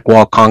with a thick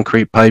wall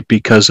concrete pipe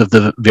because of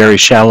the very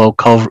shallow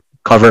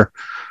cover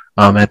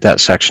at that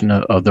section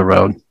of the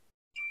road.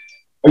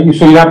 So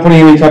you're not putting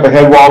any type of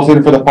head walls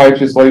in for the pipes,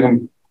 just letting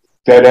them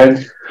dead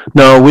end?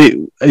 No,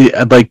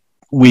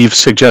 we've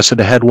suggested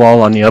a head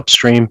wall on the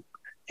upstream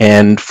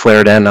and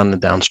flared end on the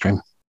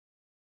downstream.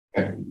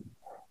 Okay.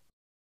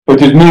 But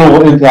there's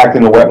minimal impact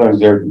in the wetlands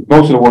there.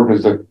 Most of the work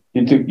is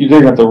you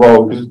dig up the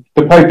road, because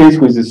the pipe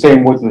basically is the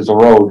same width as the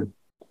road.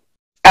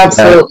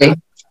 Absolutely.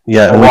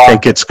 Yeah, and we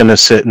think it's going to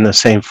sit in the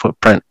same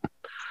footprint.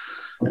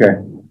 Okay.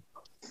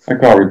 I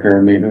call repair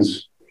and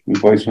maintenance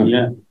replacement.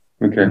 Yeah.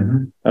 Okay.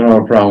 I don't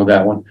have a problem with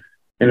that one.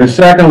 And the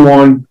second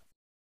one,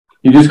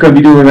 you're just going to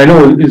be doing, I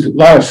know there's a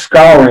lot of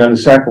scouring on the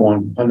second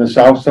one, on the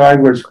south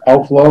side where it's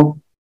outflow.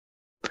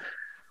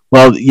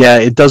 Well, yeah,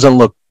 it doesn't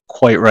look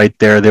quite right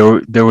there.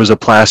 There was an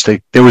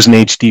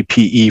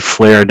HDPE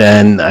flared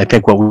end. I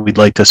think what we'd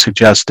like to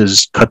suggest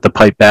is cut the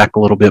pipe back a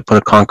little bit, put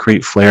a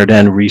concrete flared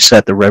end,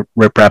 reset the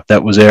riprap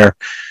that was there,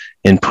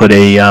 and put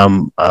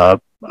a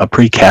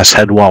precast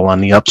head wall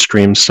on the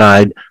upstream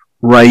side,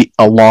 right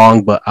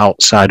along but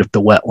outside of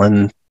the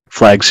wetland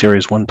flag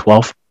series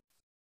 112.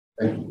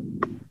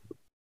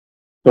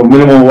 So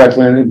minimal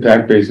wetland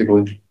impact,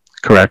 basically.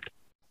 Correct.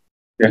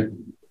 Yeah.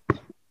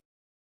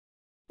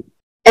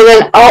 And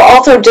then I'll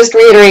also just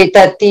reiterate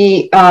that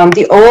the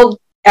old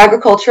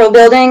agricultural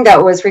building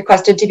that was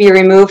requested to be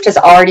removed has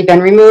already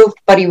been removed,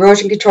 but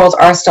erosion controls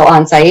are still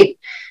on site.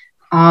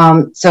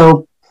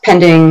 So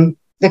pending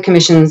the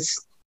commission's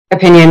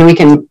opinion, we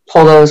can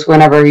pull those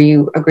whenever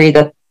you agree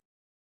that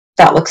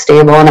that looks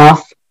stable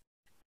enough.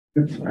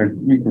 You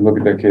can look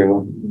at that,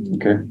 Kayla.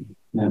 Okay.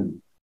 Yeah.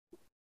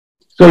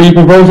 So you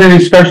propose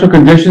any special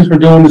conditions for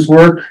doing this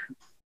work?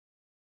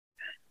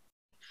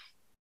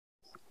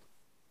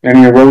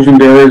 Any erosion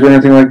barriers or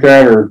anything like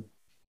that, or?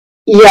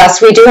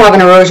 Yes, we do have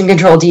an erosion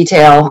control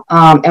detail,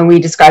 and we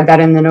describe that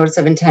in the notice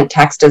of intent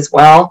text as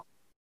well.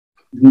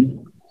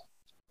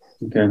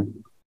 Okay.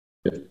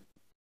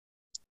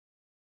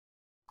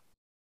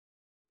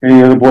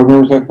 Any other board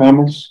members have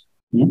comments?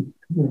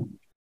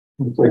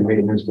 It's like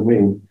maintenance to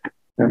me.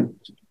 Yeah.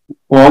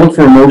 Well, I'll look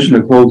for a motion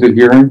to close the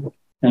hearing.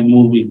 And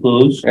move we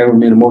close. Edwin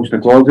made a motion to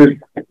close it.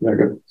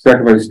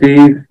 Second by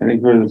Steve. Any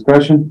further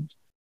discussion?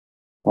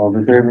 All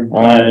in favor?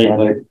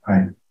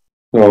 Aye.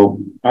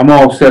 So I'm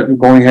all set with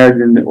going ahead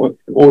and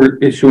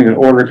issuing an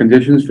order of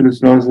conditions for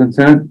this notice of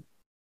intent.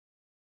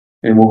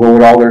 And we'll go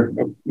with all their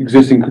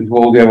existing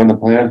controls they have on the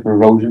plan for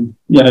erosion.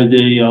 Yeah,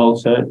 they all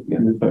set,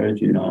 as far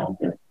as you know.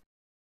 So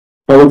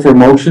I look for a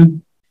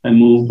motion. I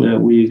move that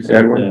we accept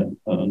Edward.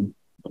 that.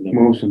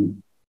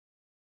 Motion.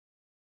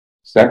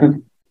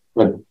 Second.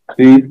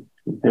 Steve,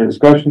 for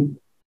discussion.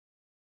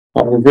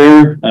 All in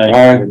favor?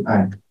 Aye.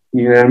 Aye.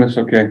 Unanimous,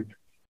 okay.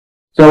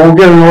 So we'll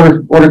get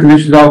an order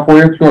conditions out for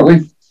you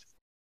shortly.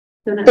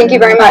 Thank you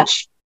very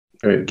much.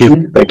 Thank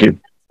you. Thank you.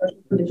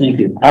 Thank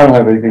you. I don't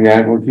have anything to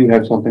add. Well, if you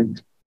have something.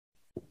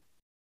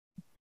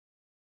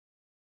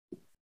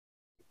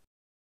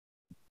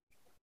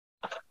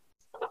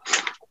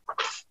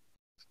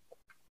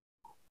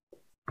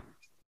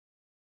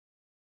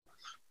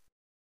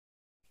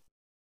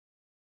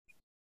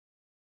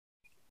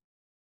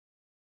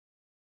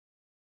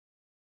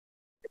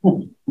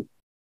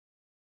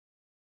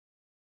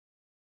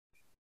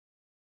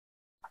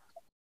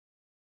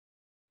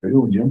 How you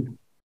doing, Jim?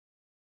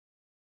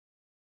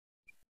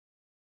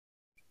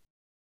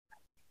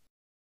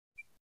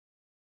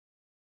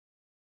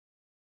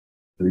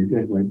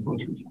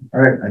 All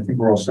right, I think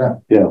we're all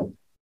set. Yeah.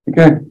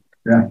 Okay.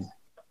 Yeah.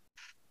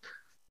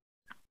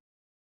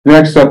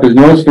 Next up is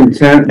notice of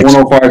intent,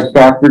 105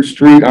 Stockbridge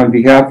Street, on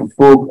behalf of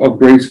folk of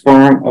Grace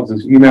Farm of the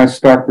UMass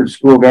Stockbridge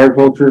School of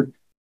Agriculture.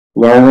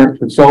 Lerner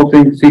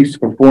Consulting seeks to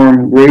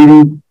perform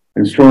grading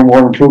and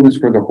stormwater improvements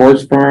for the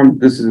horse farm.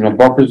 This is in a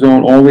buffer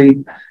zone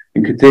only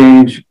and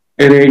contains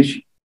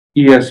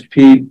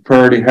NHESP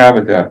priority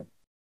habitat.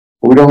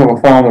 But we don't have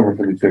a file number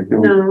for the tick,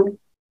 do we? No.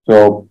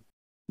 So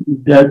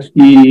That's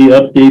the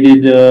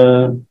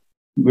updated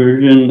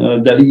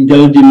version. That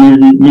was the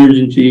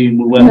emergency.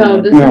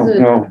 No, this is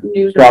a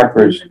new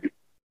Stockbridge.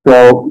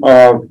 So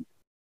I'm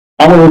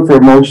gonna look for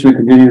a motion to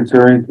continue the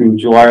hearing through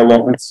July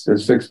 11th at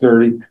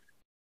 6:30.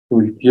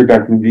 We hear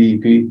back from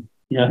DEP.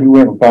 Yeah. We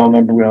have a file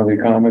number. We don't have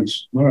any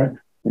comments. All right.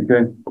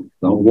 Okay.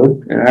 Sounds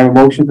good. And I have a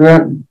motion for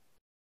that.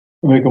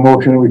 Make a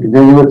motion, we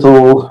continue it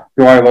till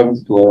July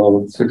 11th,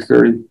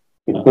 6:30.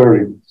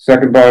 6:30.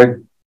 Second by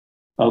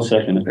I'll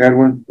second it.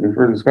 Edwin. Any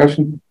further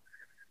discussion?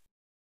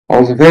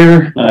 All those in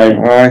favor? Aye.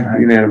 Aye.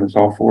 Unanimous,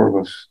 all four of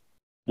us.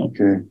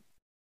 Okay.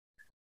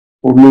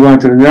 We'll move on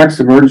to the next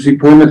emergency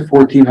permit,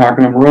 14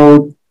 Hockenham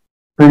Road.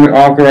 Permit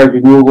authorized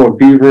removal of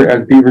beaver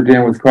at beaver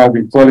dam with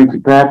causing flooding to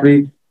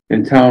property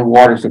and town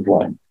water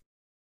supply.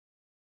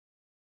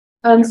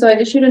 So I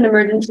issued an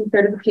emergency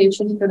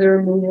certification for the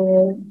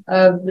removal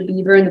of the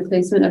beaver and the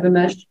placement of a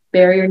mesh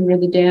barrier near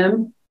the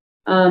dam.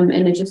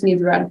 And it just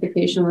needs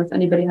ratification unless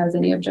anybody has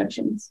any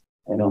objections.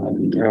 I don't have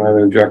any. You don't have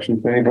an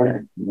objection to anybody?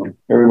 No.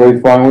 Everybody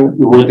fine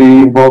with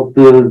About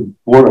the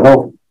Board of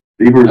Health.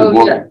 Beavers Oh,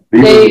 is yeah.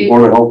 Beavers They- is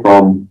Board of Health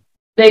problem.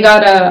 They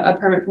got a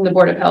permit from the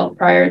Board of Health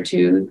prior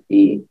to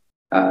the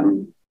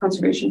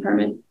conservation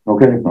permit.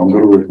 Okay, I'm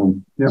good with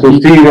them. So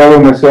Steve,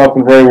 Ellen, myself,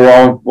 and Ray, we're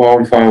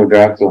all fine with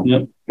that, so.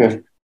 Yep.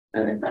 Okay.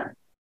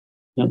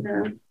 Yep.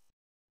 Yeah.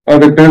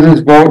 Other business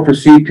vote for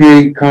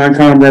CPA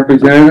Concom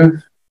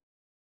representative?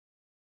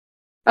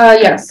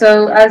 Yeah,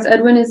 so as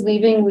Edwin is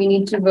leaving, we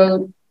need to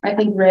vote, I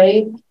think,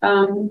 Ray,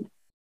 as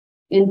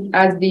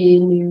the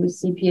new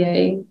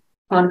CPA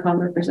Concom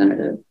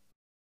representative.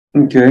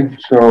 Okay,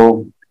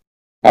 so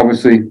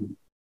obviously,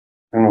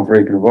 I don't know if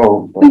Ray can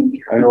vote, but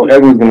I know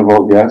Edwin's gonna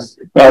vote yes.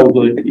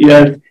 Probably,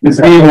 yeah. And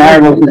Steve and I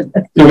will,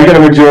 so we got a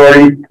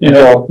majority,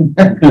 so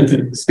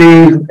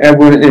Steve,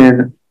 Edwin,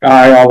 and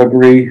I all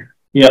agree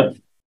Yep.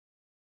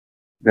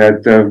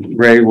 that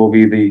Ray will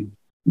be the,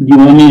 You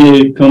want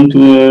me to come to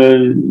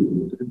a?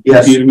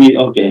 Yes. Me?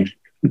 Okay.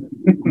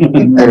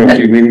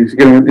 meetings,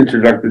 get him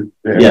introduced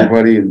to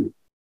everybody and.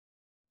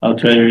 I'll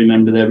try to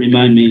remember that.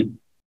 Remind me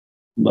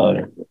about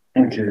it.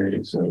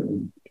 Okay, so,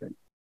 okay.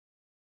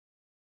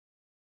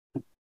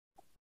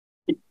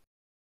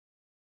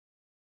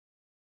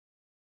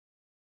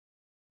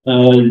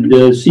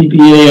 The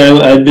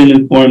CPA, I've been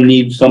informed,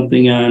 needs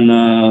something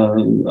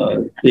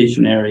on,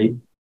 stationery.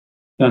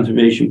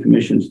 Conservation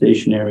Commission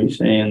stationery,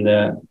 saying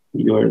that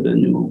you're the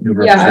new,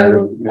 Yeah, I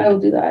will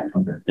do that.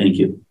 thank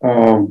you.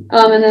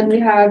 And then we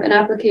have an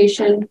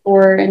application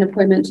for an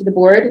appointment to the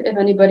board. If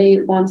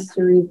anybody wants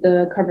to read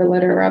the cover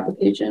letter or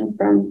application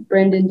from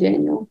Brandon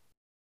Daniel.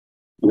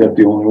 Is that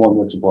the only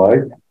one that's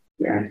applied?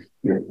 Yeah.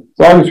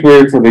 So I'll just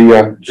wait for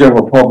the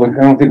general public.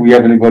 I don't think we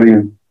have anybody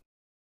in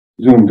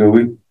Zoom, do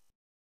we?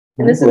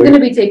 And this is going to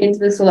be taken to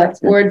the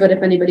select board, but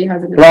if anybody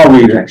has any I'll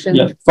read it. objections.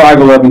 Yeah.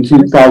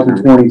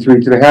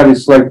 5/11/2023 to the Hadley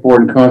Select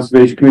Board and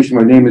Conservation Commission.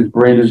 My name is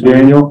Brandon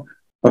Daniel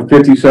of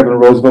 57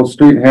 Roosevelt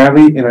Street in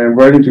Hadley, and I am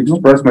writing to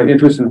express my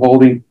interest in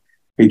holding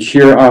a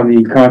chair on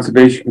the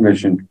Conservation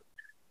Commission.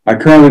 I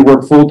currently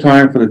work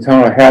full-time for the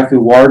town of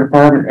Hatfield Water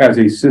Department as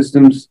a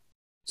system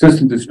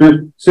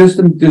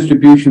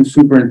distribution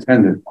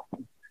superintendent.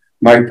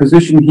 My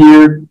position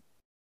here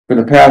for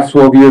the past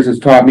 12 years has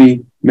taught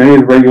me many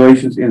of the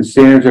regulations and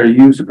standards are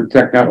used to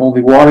protect not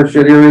only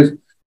watershed areas,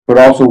 but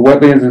also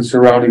wetlands and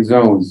surrounding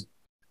zones.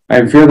 I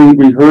am fairly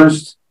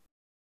rehearsed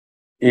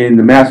in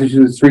the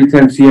Massachusetts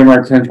 310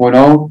 CMR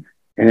 10.0,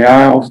 and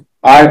I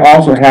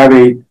also have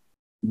a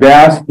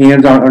vast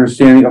hands-on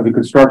understanding of the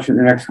construction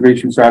and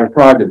excavation side of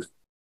projects.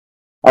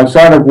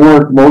 Outside of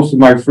work, most of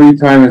my free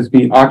time is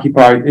being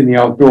occupied in the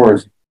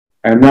outdoors.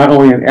 I am not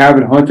only an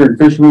avid hunter and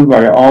fisherman,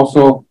 but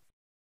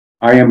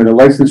I am a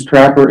licensed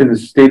trapper in the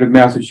state of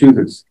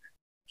Massachusetts.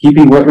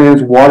 Keeping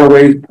wetlands,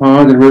 waterways,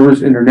 ponds, and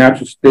rivers in their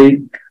natural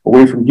state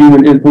away from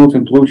human influence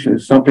and pollution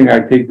is something I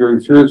take very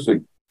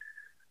seriously.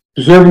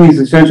 Preserving these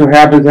essential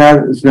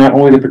habitats is not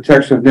only the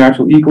protection of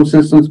natural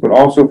ecosystems, but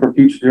also for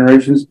future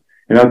generations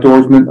and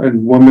outdoorsmen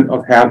and women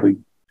of Hadley.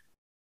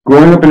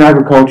 Growing up in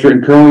agriculture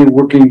and currently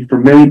working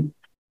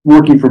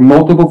for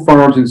multiple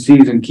farms and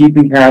seeds and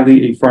keeping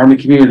Hadley a farming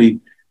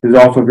community is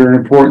also very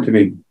important to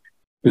me.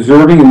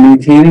 Preserving and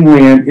maintaining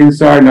land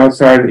inside and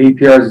outside of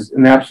APRs is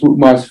an absolute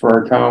must for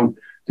our town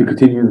to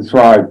continue to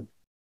thrive.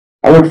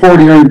 I look forward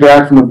to hearing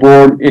back from the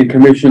board and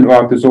commission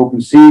about this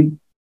open seat.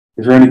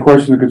 Is there any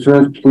questions or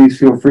concerns? Please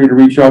feel free to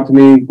reach out to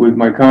me with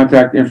my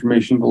contact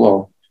information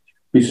below.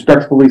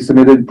 Respectfully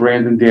submitted,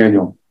 Brandon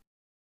Daniel.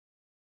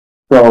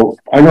 So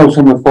I know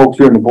some of the folks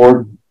here on the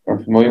board are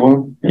familiar with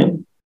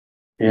him.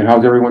 Yeah. And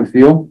how's everyone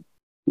feel?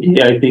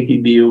 Yeah, I think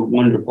he'd be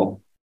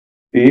wonderful.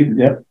 Steve?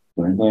 Yep.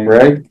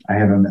 Ray? I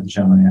haven't met the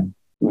gentleman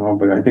No,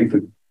 but I think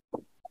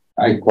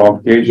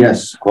qualifications.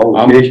 Yes.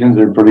 Qualifications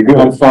are pretty good.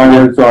 I'm fine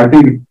with it. So I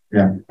think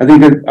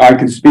that I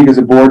can speak as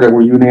a board that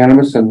we're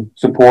unanimous in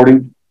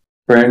supporting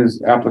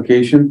Brandon's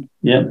application.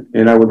 Yeah.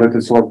 And I would let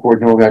the select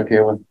board know that,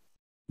 Kayla.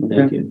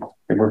 Thank you.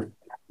 And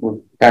we're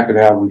happy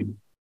to have him.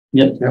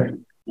 Yep.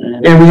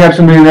 And we have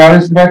somebody in the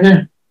audience back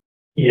there?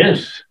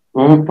 Yes.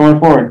 Well, going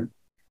forward.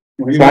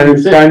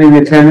 Signing the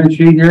attendance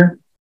sheet here.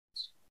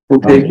 We'll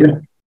take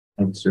you.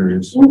 I'm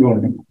serious.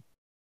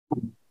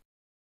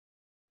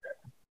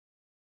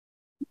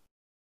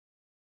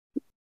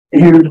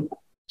 Here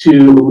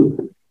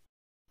to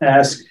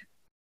ask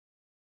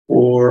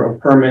for a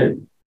permit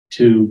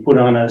to put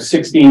on a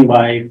 16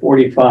 by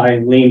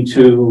 45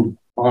 lean-to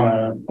on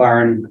a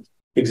barn,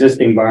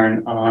 existing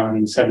barn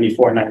on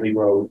 74 Knightley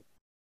Road.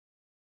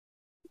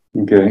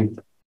 Okay.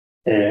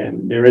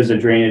 And there is a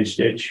drainage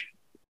ditch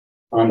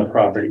on the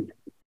property.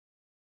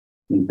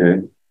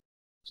 Okay.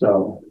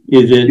 So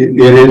Is it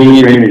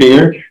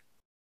interfere?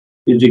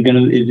 Is it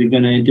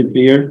gonna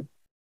interfere?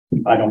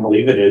 I don't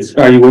believe it is.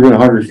 Are you within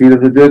 100 feet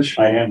of the ditch?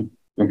 I am.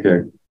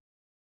 Okay.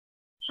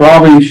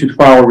 Probably you should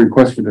file a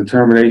request for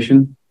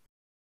determination.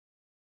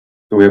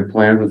 So we have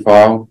plans to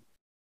file.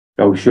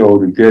 That will show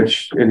the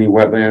ditch, any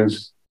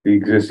wetlands, the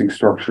existing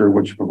structure,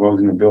 what you're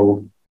proposing to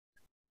build.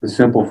 The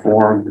simple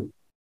form.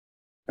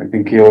 I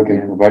think Kayla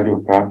can provide you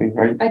a copy,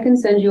 right? I can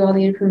send you all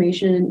the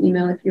information in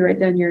email if you write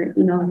down your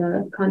email on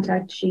the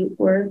contact sheet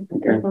or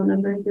your phone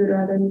number if you would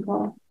rather me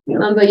call.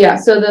 But yeah,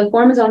 so the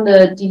form is on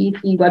the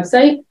DEP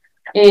website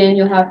and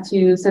you'll have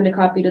to send a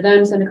copy to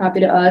them, send a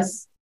copy to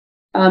us,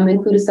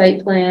 include a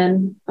site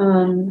plan.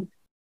 And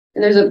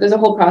there's a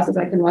whole process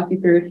I can walk you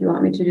through if you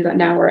want me to do that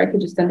now, or I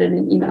could just send it in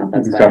an email.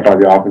 That's you can stop by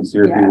the office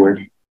here if you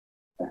wish.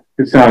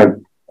 It's not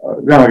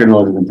like a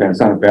notice of intent.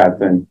 It's not a bad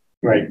thing.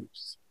 Right.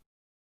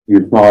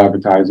 You small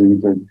advertising,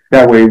 but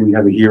that way we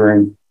have a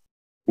hearing,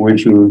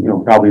 which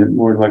you probably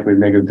more likely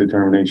negative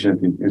determination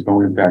if there's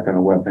no impact on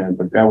the wetland,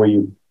 but that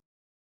way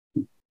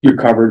you're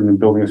covered and the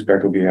building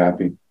inspector will be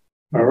happy.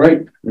 All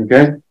right.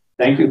 Okay.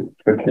 Thank you.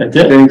 But That's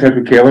it. stay in touch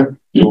with Kayla.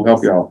 We'll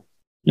help you out.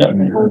 Yep.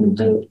 Did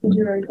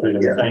you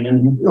already? Sign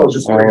in. No,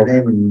 just write your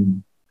name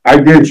and I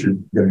did get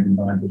it in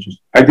mind, which is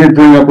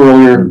bring up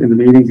earlier in the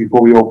meeting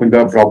before we opened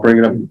up, but I'll bring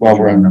it up while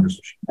we're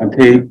on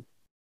tape.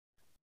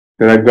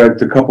 That I've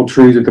got a couple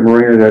trees at the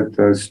marina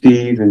that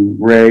Steve and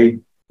Ray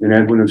and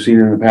Edwin have seen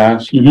in the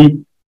past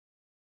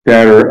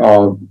that are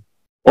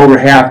over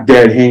half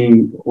dead,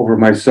 hanging over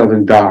my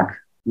southern dock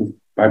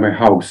by my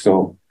house.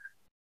 So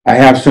I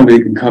have somebody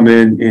who can come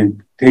in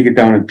and take it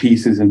down in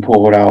pieces and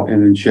pull it out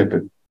and then ship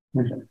it.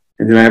 And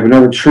And then I have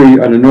another tree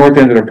on the north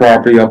end of the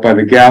property up by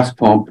the gas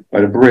pump,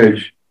 by the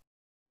bridge,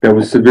 that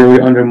was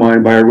severely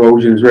undermined by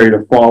erosion, is ready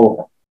to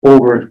fall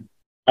over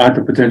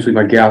onto potentially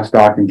my gas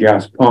dock and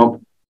gas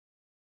pump.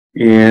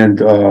 And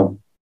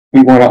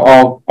we want to,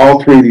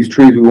 all three of these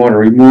trees, we want to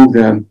remove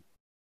them.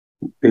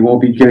 They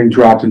won't be getting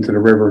dropped into the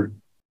river,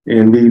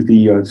 and leave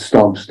the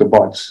stumps, the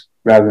butts,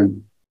 rather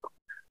than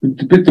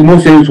the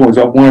most dangerous one's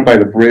up one by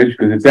the bridge,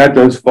 because if that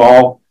does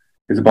fall,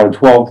 it's about a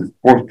 12 to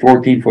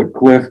 14 foot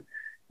cliff.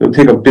 It'll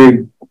take a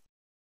big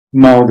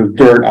mound of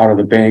dirt out of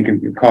the bank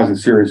and cause a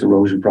serious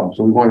erosion problem.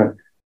 So we want to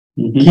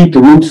keep the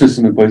root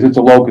system in place. It's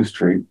a locust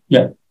tree.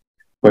 Yeah.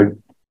 But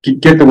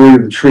get the weight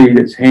of the tree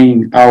that's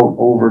hanging out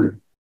over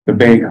the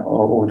bank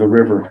or the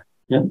river.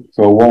 Yeah.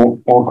 So it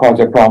won't cause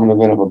a problem in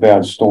the event of a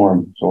bad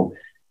storm. So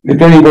if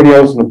anybody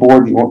else on the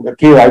board, you want,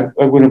 Kayla,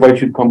 I would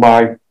invite you to come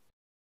by.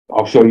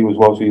 I'll show you as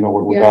well, so you know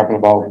what we're talking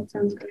about. That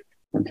sounds good.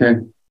 Okay.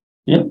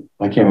 Yep.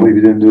 I can't believe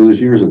you didn't do this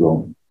years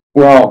ago.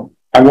 Well,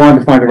 I wanted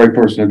to find the right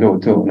person to do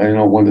it too, and I didn't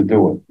know when to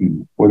do it.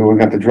 Whether we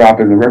got to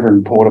drop it in the river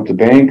and pull it up the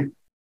bank.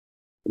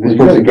 There's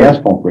a gas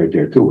pump right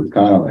there too. It's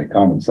kind of like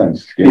common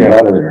sense. Get it Yeah.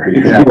 out of there.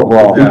 Yeah,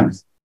 well,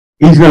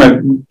 he's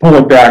gonna pull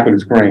it back with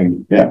his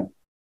crane. Yeah.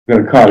 He's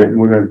gonna cut it, and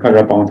we're gonna cut it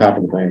up on top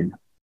of the bank.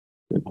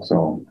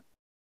 So,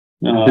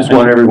 just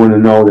want everyone to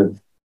know that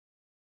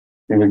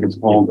maybe it gets a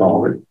phone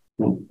call, but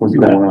what's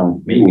going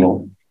on? Maybe.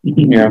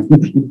 Yeah.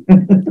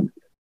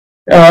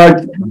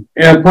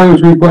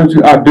 Claims reports,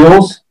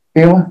 bills,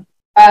 Kayla?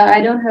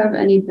 I don't have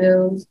any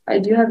bills. I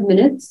do have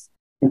minutes.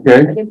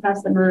 Okay. I can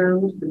pass them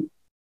around.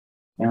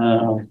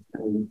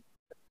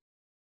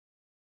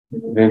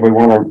 Does anybody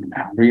want to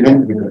read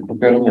them? We can look at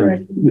them,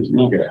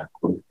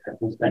 or-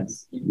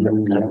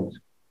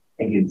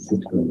 Is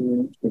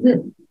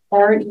it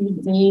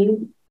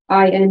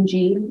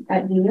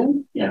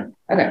REDING@Gmail? Yeah.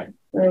 Okay,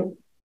 so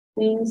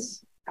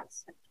please,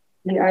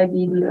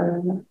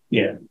 DIBBO.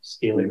 Yeah,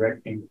 Steely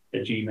Reckoning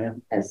at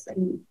Gmail.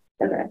 SE.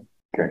 Okay.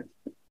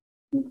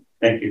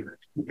 Thank you.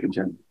 Good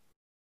job.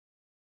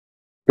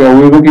 So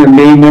we're looking at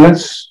May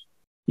minutes.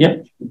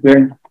 Yep.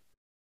 Okay,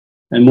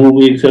 I move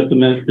we accept the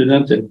minutes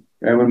presented.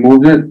 everyone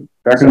moved it,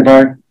 second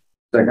by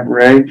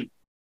Ray.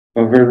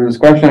 No further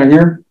discussion on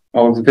here,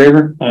 all those in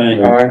favor?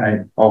 Aye.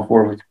 All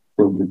four of us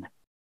approved it.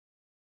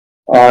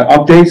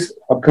 Updates,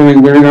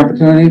 upcoming learning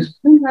opportunities,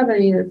 I don't have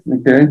any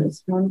okay.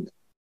 this month.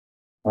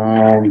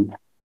 Other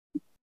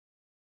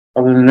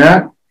than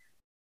that,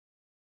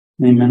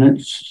 Any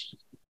minutes?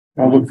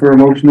 I'll look for a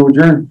motion to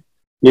adjourn.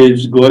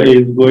 Is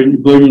Gordon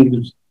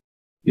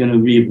gonna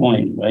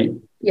reappoint, right?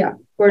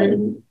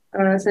 Gordon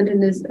sent in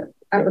his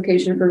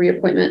application for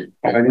reappointment.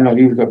 I didn't know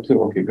he was up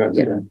too, okay, good.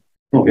 Yeah.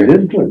 Okay,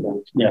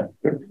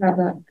 Have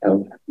that.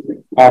 Oh,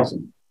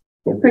 awesome.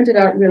 printed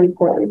out really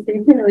poorly, so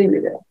you can't really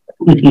read it.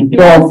 You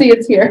can see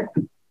it's here.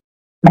 Do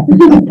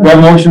I have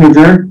a motion to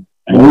adjourn?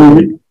 I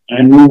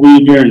move we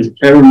adjourn.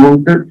 Everyone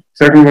moved it,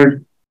 second by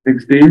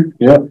Big Steve,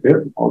 Yep.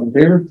 all in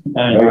favor?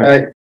 Aye. All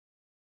right.